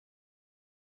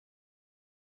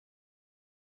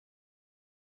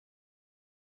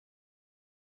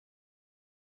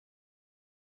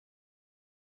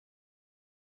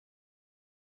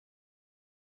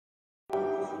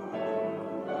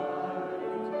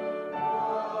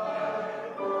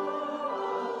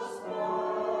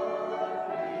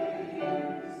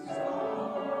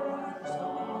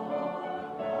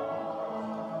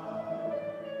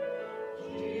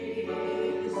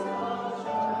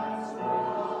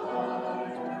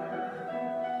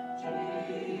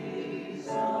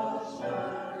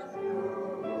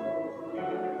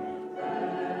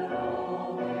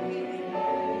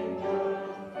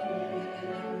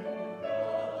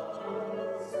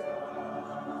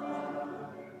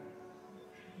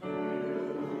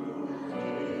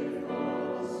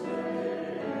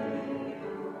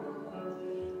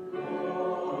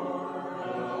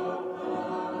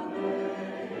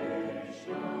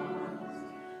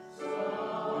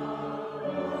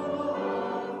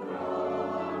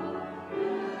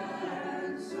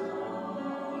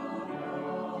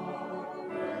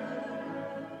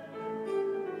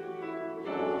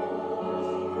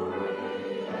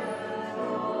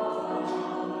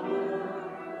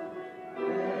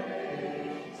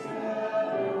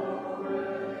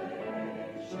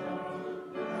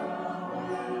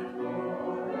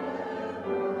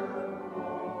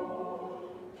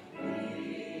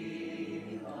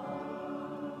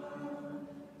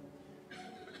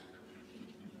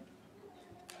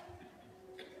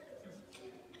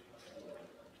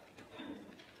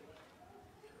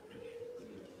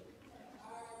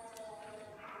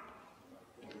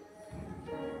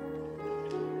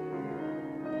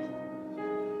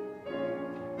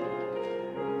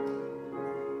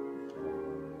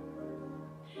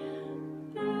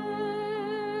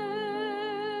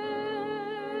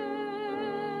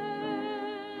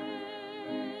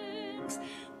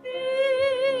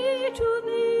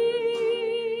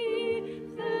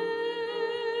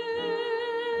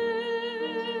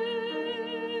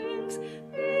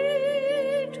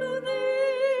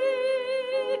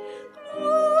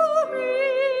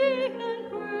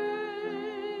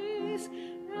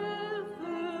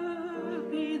 ever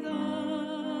be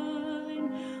thine.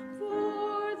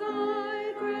 For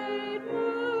thy great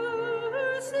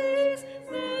mercies,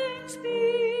 thanks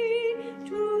be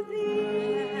to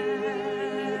thee.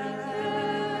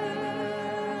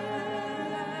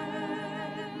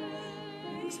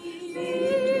 Thanks be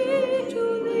to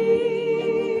thee.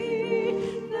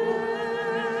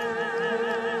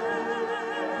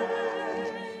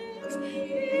 Thanks be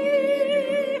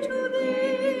to thee.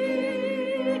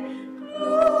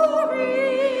 Glory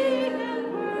and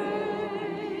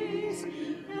praise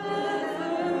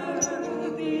ever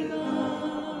be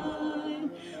thine.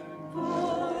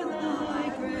 For thy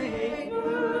great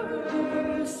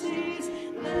mercies,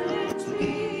 thanks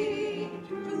be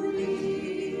to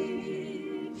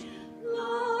thee.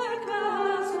 Like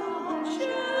as on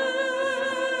shepherds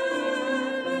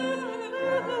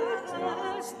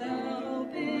hast thou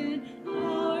been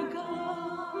our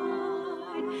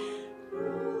guide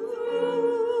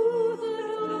through the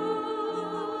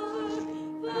dark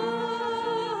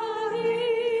valley.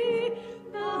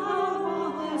 Thou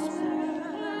wast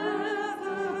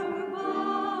ever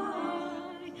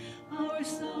by our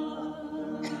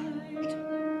side.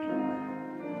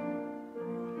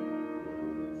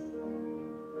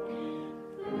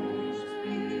 Thanks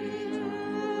be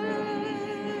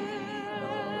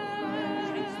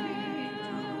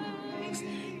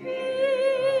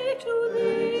to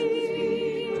thee.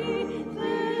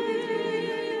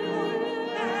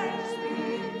 Thanks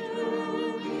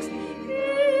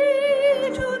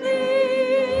be to thee.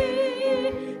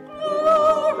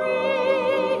 Glory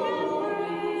and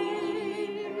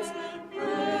praise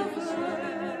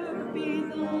ever be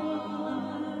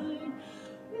thine.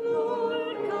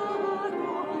 Lord God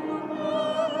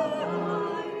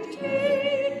Almighty,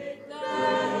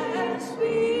 thanks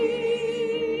be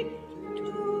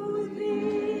to thee.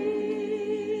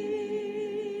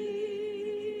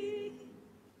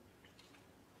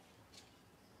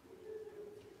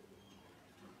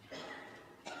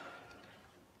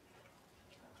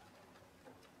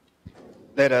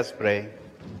 Let us pray.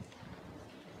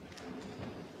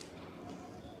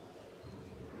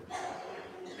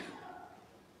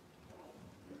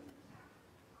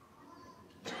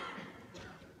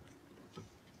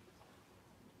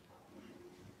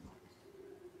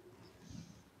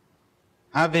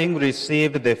 Having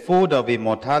received the food of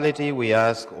immortality, we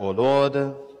ask, O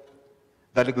Lord,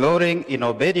 that glorying in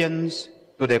obedience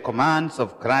to the commands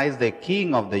of Christ, the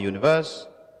King of the universe,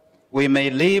 we may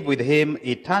live with him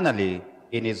eternally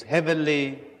in his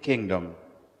heavenly kingdom,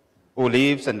 who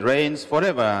lives and reigns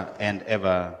forever and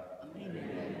ever.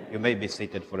 Amen. You may be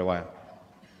seated for a while.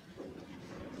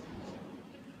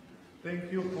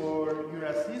 Thank you for your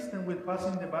assistance with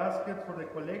passing the basket for the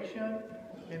collection,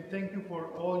 and thank you for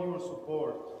all your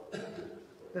support.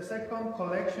 The second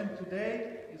collection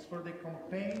today is for the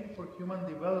Campaign for Human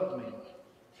Development.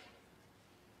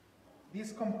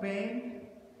 This campaign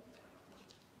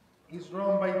is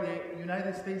run by the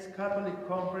United States Catholic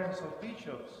Conference of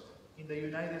Bishops in the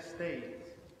United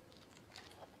States.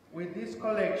 With this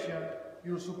collection,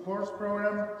 you support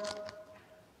programs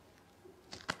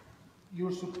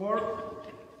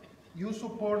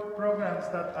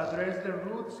that address the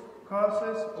roots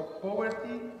causes of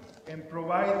poverty and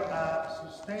provide a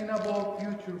sustainable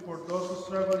future for those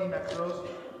struggling across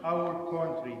our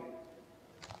country.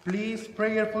 Please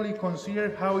prayerfully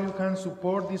consider how you can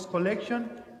support this collection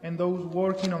and those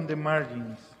working on the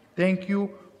margins. Thank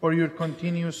you for your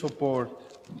continued support.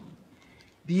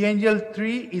 The angel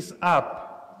tree is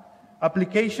up.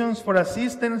 Applications for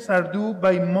assistance are due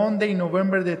by Monday,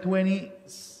 November the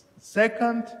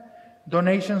 22nd.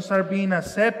 Donations are being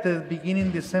accepted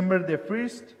beginning December the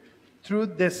 1st through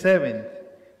the 7th.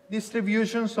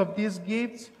 Distributions of these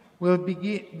gifts will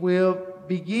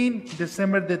begin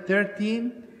December the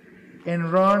 13th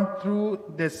and run through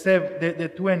the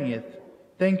 20th.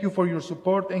 Thank you for your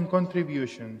support and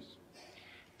contributions.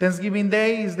 Thanksgiving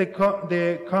Day is the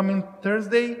coming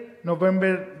Thursday,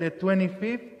 November the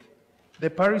 25th. The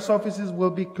parish offices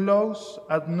will be closed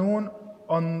at noon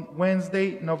on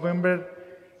Wednesday, November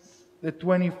the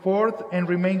 24th, and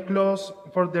remain closed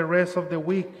for the rest of the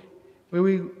week. We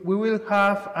will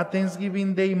have a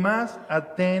Thanksgiving Day Mass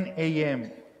at 10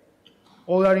 a.m.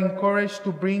 All are encouraged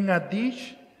to bring a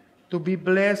dish to be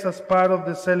blessed as part of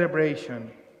the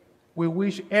celebration. We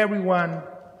wish everyone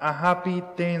a happy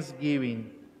Thanksgiving.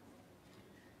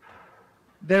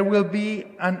 There will be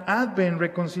an Advent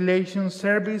reconciliation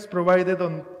service provided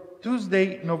on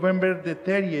Tuesday, November the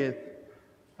 30th,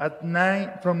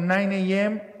 from 9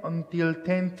 a.m. until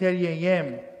 10:30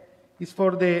 a.m. It's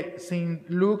for the St.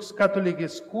 Luke's Catholic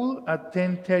School at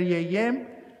 10:30 a.m.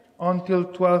 until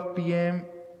 12 p.m.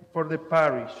 for the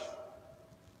parish.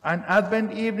 An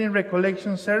Advent evening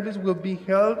recollection service will be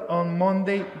held on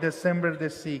Monday, December the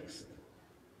 6th.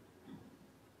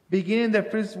 Beginning the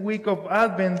first week of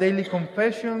Advent, daily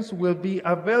confessions will be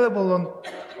available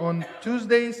on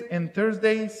Tuesdays and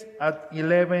Thursdays at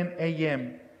 11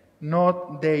 a.m.,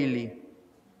 not daily.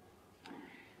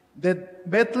 The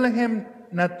Bethlehem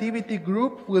Nativity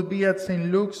Group will be at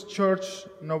St. Luke's Church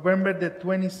November the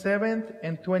 27th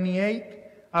and 28th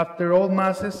after all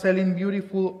Masses, selling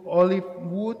beautiful olive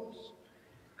wood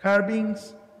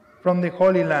carvings from the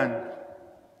Holy Land.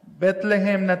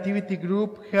 Bethlehem Nativity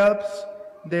Group helps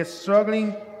the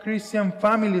struggling Christian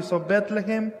families of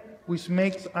Bethlehem, which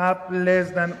makes up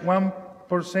less than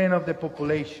 1% of the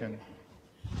population.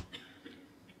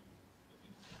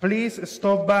 Please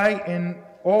stop by and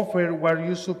offer what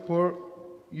you support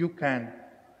you can.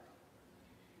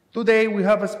 Today we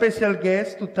have a special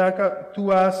guest to talk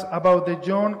to us about the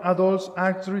Young Adults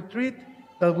Acts Retreat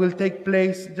that will take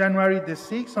place January the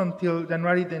 6th until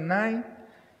January the 9th,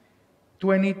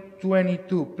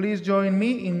 2022. Please join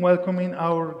me in welcoming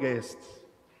our guests.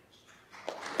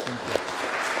 Thank you.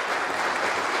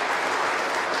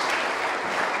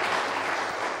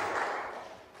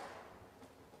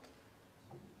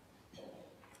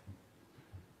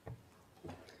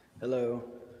 Hello,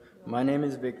 my name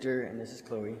is Victor and this is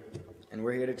Chloe, and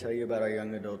we're here to tell you about our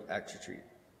Young Adult Acts Retreat.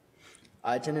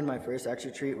 I attended my first Acts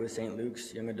Retreat with St.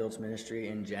 Luke's Young Adults Ministry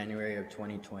in January of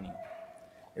 2020.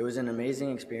 It was an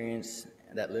amazing experience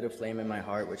that lit a flame in my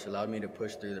heart, which allowed me to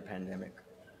push through the pandemic.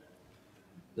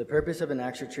 The purpose of an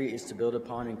Acts Retreat is to build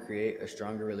upon and create a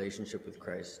stronger relationship with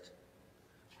Christ.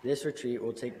 This retreat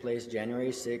will take place January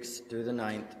 6th through the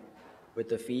 9th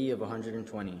with a fee of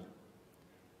 $120.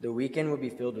 The weekend will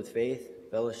be filled with faith,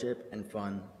 fellowship, and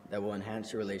fun that will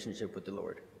enhance your relationship with the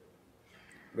Lord.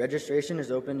 Registration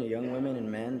is open to young women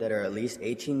and men that are at least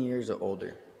 18 years or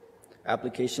older.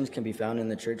 Applications can be found in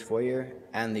the church foyer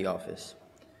and the office.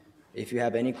 If you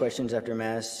have any questions after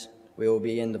Mass, we will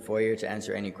be in the foyer to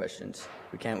answer any questions.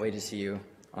 We can't wait to see you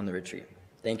on the retreat.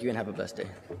 Thank you and have a blessed day.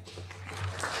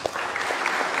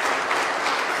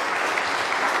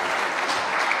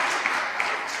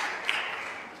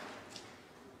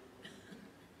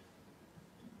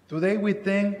 Today we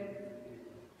thank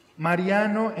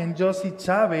Mariano and Josie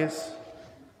Chavez,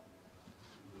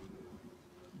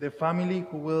 the family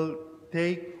who will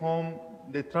take home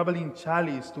the traveling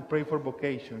chalice to pray for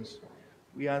vocations.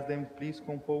 We ask them, please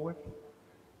come forward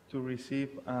to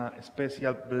receive a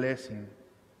special blessing.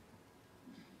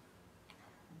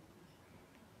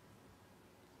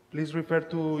 Please refer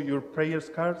to your prayers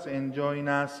cards and join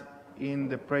us in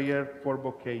the prayer for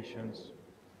vocations.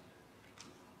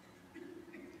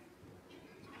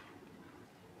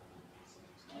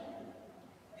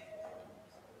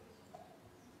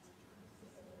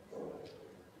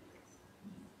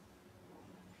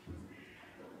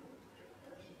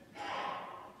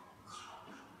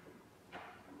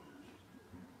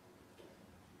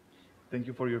 Thank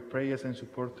you for your prayers and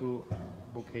support to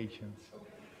vocations.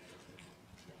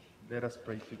 Let us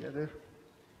pray together.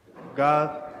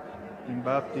 God, in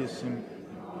baptism,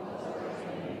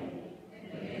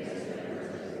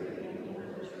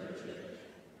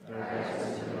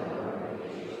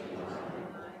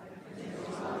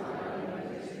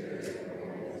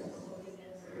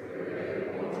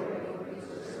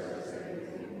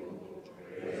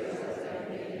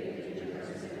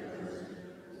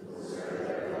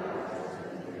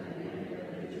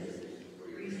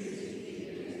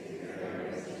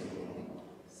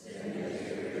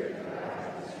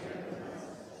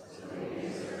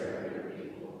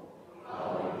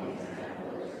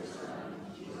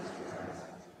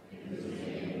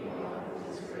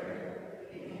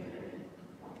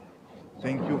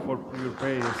 thank you for your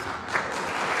prayers.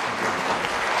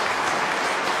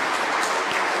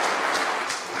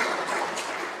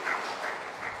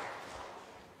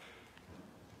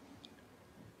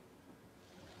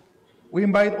 We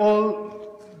invite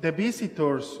all the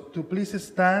visitors to please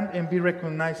stand and be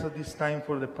recognized at this time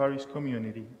for the parish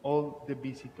community. All the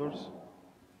visitors.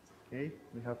 Okay,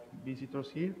 we have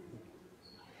visitors here.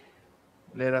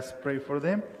 Let us pray for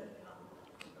them.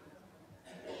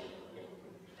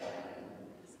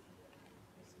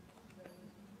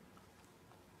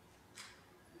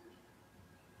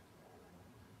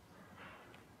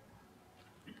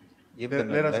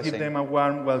 Let us give them a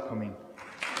warm welcoming.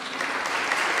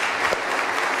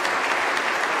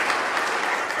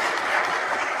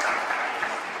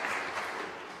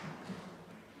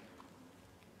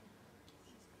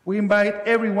 We invite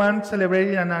everyone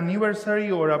celebrating an anniversary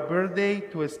or a birthday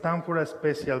to stand for a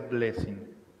special blessing.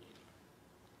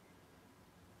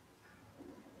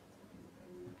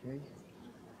 Okay.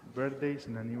 Birthdays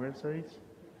and anniversaries.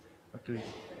 Okay.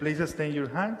 Please extend your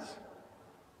hands.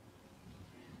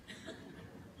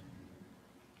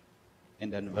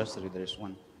 And the anniversary, there is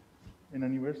one. An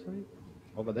anniversary?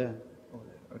 Over there.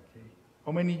 Okay.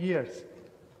 How many years?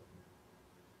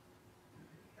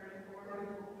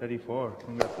 34.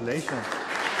 Congratulations.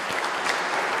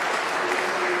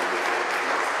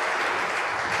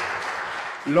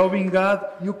 Loving God,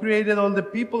 you created all the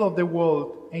people of the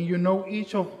world, and you know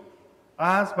each of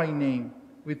us by name.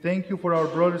 We thank you for our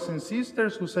brothers and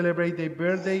sisters who celebrate their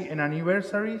birthday and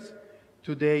anniversaries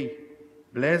today.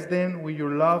 Bless them with your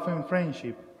love and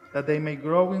friendship, that they may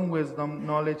grow in wisdom,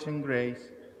 knowledge, and grace.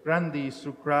 Grant this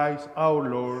through Christ our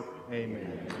Lord.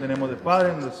 Amen. In the name of the Father,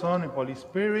 and the Son, and Holy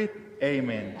Spirit.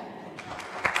 Amen.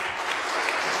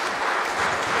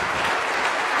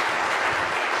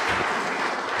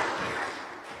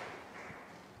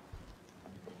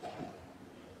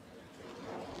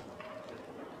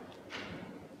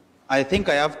 I think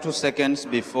I have 2 seconds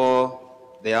before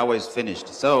the hour is finished.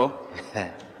 So,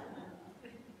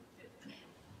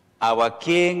 our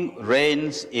King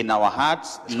reigns in our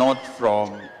hearts, not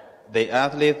from the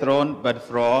earthly throne, but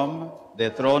from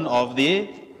the throne of the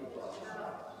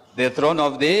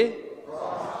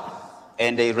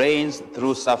and he reigns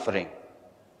through suffering.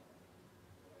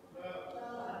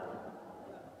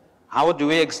 How do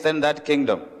we extend that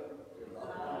kingdom?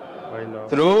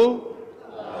 Through?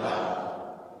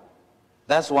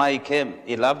 That's why he came.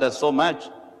 He loved us so much.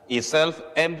 He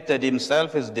self-emptied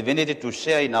himself, his divinity, to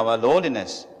share in our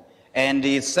lowliness. And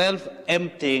his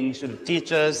self-emptying should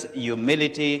teach us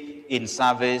humility in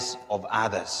service of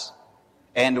others.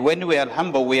 And when we are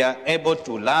humble, we are able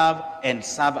to love and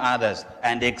serve others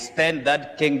and extend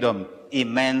that kingdom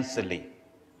immensely.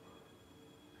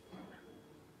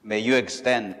 May you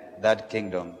extend that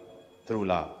kingdom through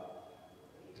love.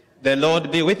 The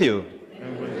Lord be with you.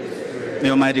 May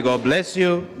Almighty God bless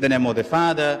you. In the name of the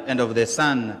Father, and of the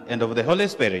Son, and of the Holy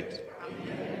Spirit.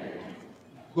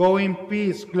 Go in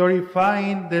peace,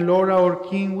 glorifying the Lord our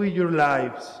King with your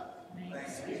lives.